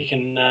Hawaii, you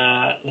can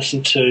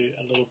listen to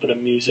a little bit of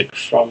music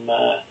from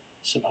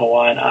some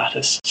Hawaiian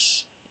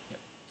artists.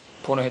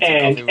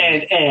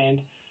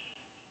 And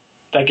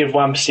they give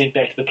 1%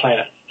 back to the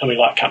planet, and we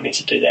like companies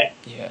that do that.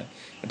 Yeah.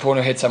 And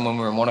Porno had some when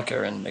we were in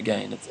Monaco, and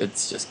again,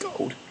 it's just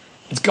gold.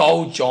 It's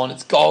gold, John.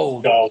 It's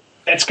gold. Gold.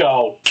 It's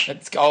gold.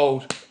 It's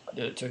gold. I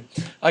did it too.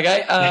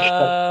 Okay.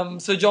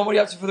 So, John, what are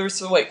you up to for the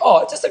rest of the week?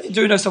 Oh, just if you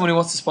do know someone who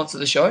wants to sponsor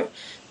the show,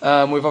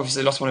 we've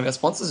obviously lost one of our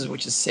sponsors,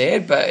 which is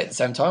sad, but at the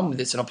same time,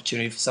 it's an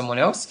opportunity for someone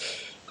else.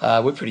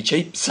 We're pretty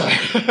cheap, so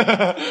if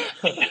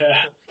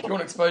you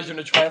want exposure in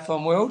the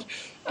triathlon world,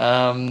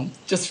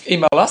 just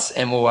email us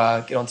and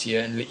we'll get onto you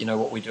and let you know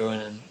what we're doing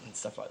and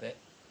stuff like that.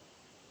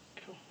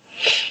 Cool.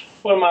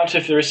 What am I up to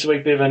for the rest of the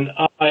week, Bevan?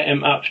 I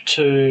am up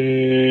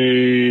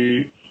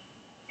to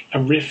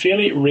a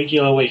fairly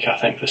regular week, I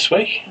think, this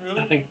week.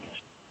 Really?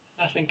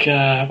 I think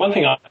one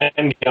thing I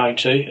am going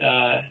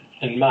to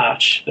in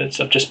March that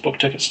I've just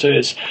booked tickets to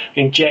is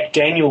Jack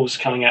Daniels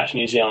coming out to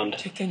New Zealand.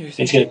 Jack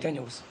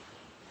Daniels.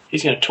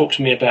 He's going to talk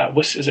to me about,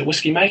 is it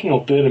whiskey making or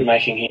bourbon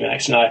making he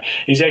makes? No,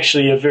 he's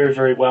actually a very,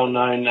 very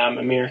well-known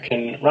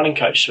American running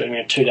coach, so we're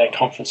having a 2-day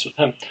conference with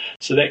him.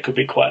 So that could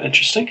be quite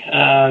interesting.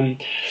 When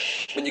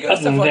you go to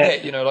stuff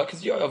like that,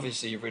 because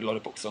obviously you've read a lot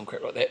of books on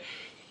crap like that.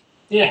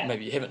 Yeah.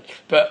 Maybe you haven't.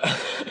 But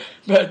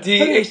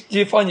do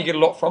you find you get a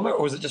lot from it,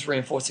 or is it just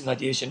reinforcing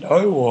ideas you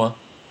know, or...?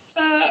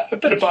 A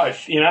bit of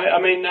both,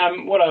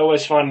 what I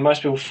always find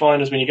most people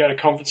find is when you go to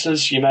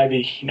conferences, you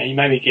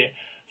maybe get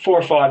 4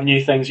 or 5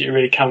 new things that you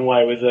really come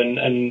away with,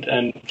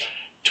 and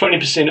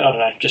 20%, I don't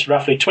know, just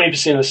roughly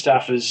 20% of the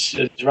stuff is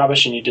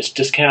rubbish, and you just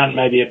discount.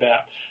 Maybe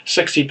about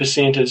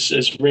 60%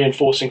 is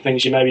reinforcing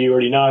things you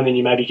already know, and then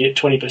you maybe get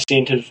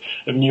 20%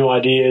 of new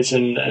ideas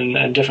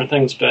and different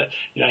things. But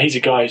he's a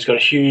guy who's got a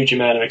huge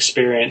amount of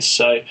experience,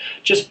 so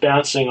just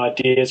bouncing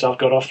ideas I've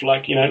got off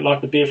like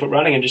the barefoot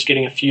running, and just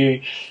getting a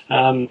few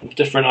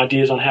different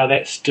ideas on how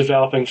that's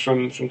developing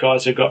from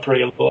guys who've got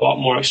probably a lot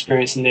more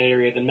experience in that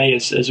area than me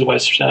is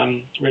always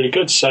really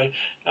good. So to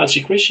answer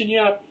your question,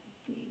 you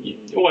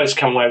always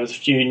come away with a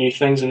few new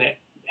things, and that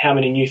how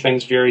many new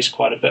things varies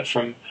quite a bit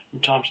from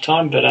time to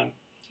time. But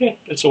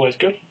it's always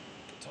good.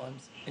 Good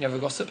times. Any other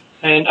gossip?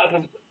 And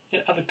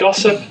other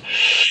gossip?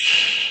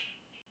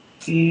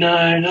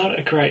 No, not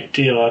a great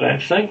deal, I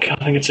don't think. I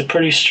think it's a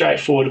pretty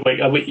straightforward week.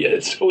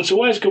 It's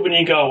always good when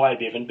you go away,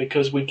 Bevan,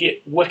 because we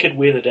get wicked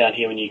weather down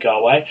here when you go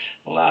away.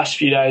 The last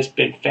few days have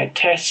been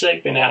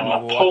fantastic. Been out in my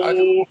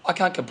pool. I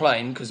can't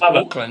complain because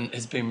Auckland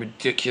has been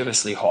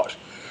ridiculously hot.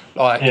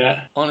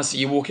 Honestly,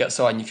 you walk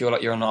outside and you feel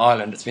like you're on an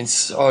island. It's been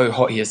so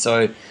hot here.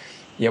 So,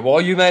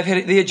 while you may have had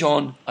it there,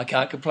 John, I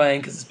can't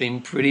complain because it's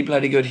been pretty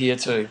bloody good here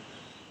too.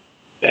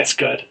 That's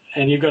good.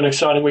 And you've got an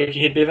exciting week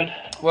ahead, Bevan?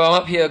 Well,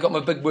 I'm up here. I've got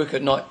my big work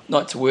at night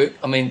to work.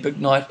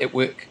 Big night at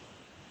work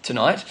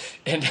tonight,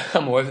 and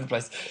I'm all over the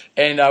place.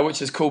 And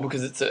which is cool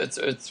because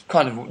it's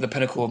kind of the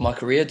pinnacle of my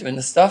career doing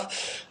this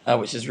stuff,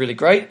 which is really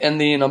great. And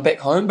then I'm back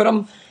home, but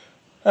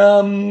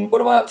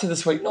what am I up to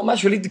this week? Not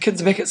much really. The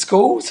kids are back at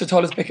school, so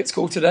Tyler's back at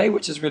school today,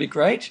 which is really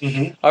great.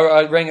 Mm-hmm.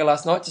 I rang her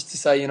last night just to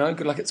say,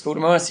 good luck at school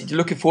tomorrow. I said, "You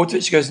looking forward to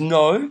it?" She goes,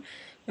 "No."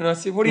 And I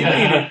said, what do you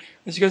mean?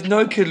 And she goes,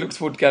 no kid looks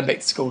forward to going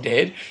back to school,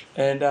 Dad.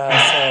 And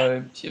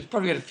so she's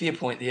probably got a fair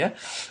point there.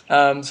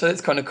 So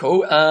that's kind of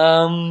cool.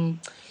 On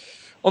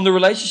the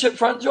relationship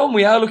front, John,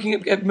 we are looking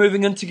at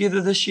moving in together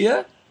this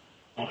year.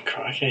 Oh,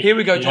 crikey. Here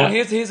we go, John.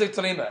 Yeah. Here's a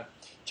dilemma.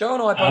 Joe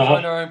and I both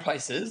own our own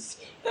places,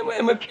 and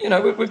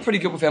we're pretty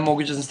good with our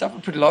mortgages and stuff.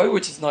 We're pretty low,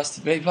 which is nice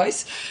to be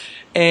place.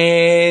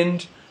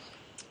 And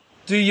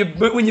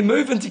when you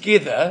move in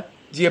together,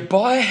 do you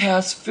buy a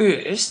house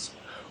first,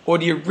 or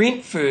do you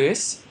rent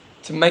first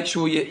to make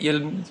sure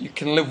you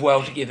can live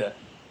well together?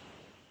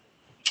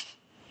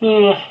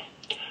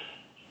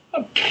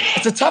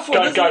 It's a tough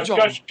one, isn't it, John?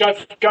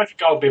 Go for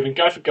gold, Bevan.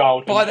 Go for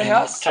gold. Buy the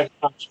house? Take the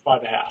punch, buy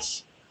the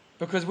house.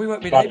 Because we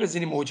won't be neighbours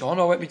anymore, John.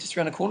 I won't be just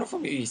around the corner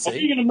from you, you see. Where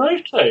are you going to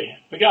move to?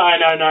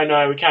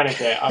 No, we can't have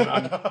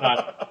that.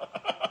 No.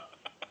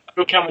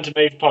 You're coming to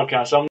me for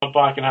podcasts. I'm not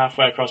biking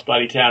halfway across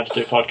bloody town to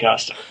do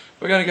podcasting.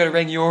 We're going to go to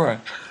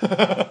Rangiora.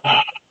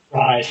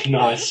 Right,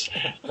 nice.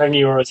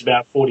 Rangiora is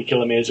about 40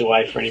 kilometres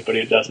away for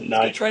anybody who doesn't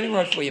know. It's a training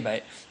road for you,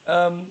 mate. It is.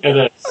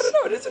 I don't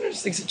know. It is an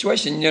interesting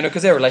situation,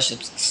 because our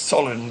relationship's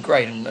solid and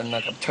great, and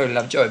like, I totally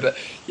love Joe. But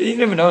you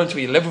never know until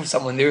you live with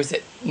someone. There is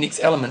that next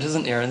element,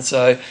 isn't there? And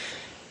so, do you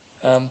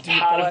Part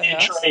buy of a the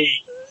house?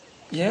 tree.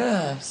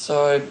 Yeah.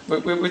 So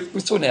we're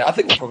sorting out. I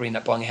think we'll probably end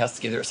up buying a house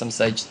together at some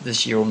stage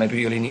this year or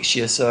maybe early next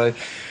year. So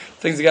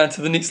things are going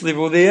to the next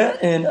level there.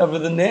 And other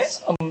than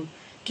that,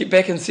 get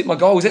back and set my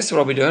goals. That's what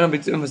I'll be doing. I'll be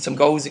doing with some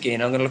goals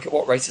again. I'm going to look at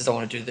what races I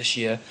want to do this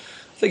year.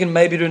 Thinking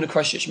maybe doing the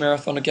Christchurch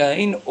Marathon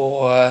again,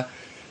 or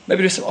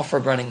maybe do some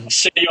off-road running.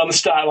 See you on the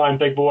start line,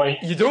 big boy.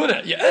 You're doing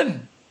it. You're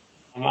in.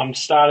 I'm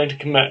starting to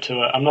commit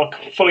to it. I'm not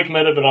fully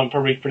committed, but I'm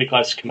probably pretty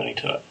close to committing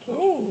to it.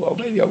 Oh, well,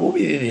 maybe I will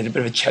be there. A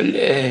bit of a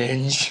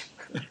challenge.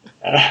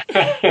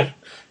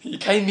 You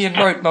came me and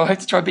wrote, I'll have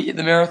to try and beat you at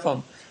the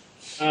marathon.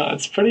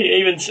 It's pretty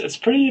even. It's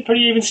pretty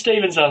even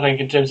Stevens, I think,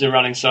 in terms of the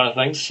running side of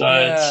things. So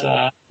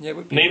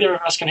neither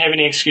of us can have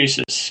any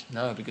excuses.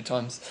 No, it'll be good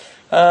times.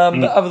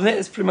 But other than that,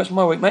 it's pretty much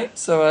my week, mate.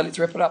 So let's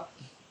wrap it up.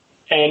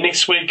 And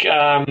next week,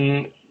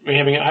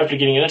 we're hopefully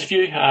getting an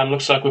interview.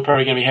 Looks like we're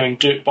probably going to be having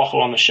Dirk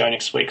Bochel on the show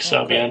next week. So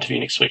it'll be an interview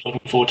next week.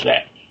 Looking forward to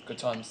that. Good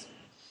times.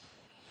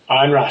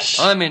 I'm Russ.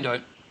 I'm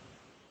Mendo.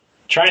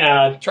 Train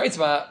hard. Train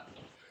smart.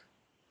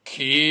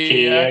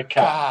 Kia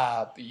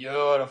Ka.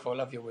 Beautiful.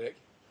 Love your work.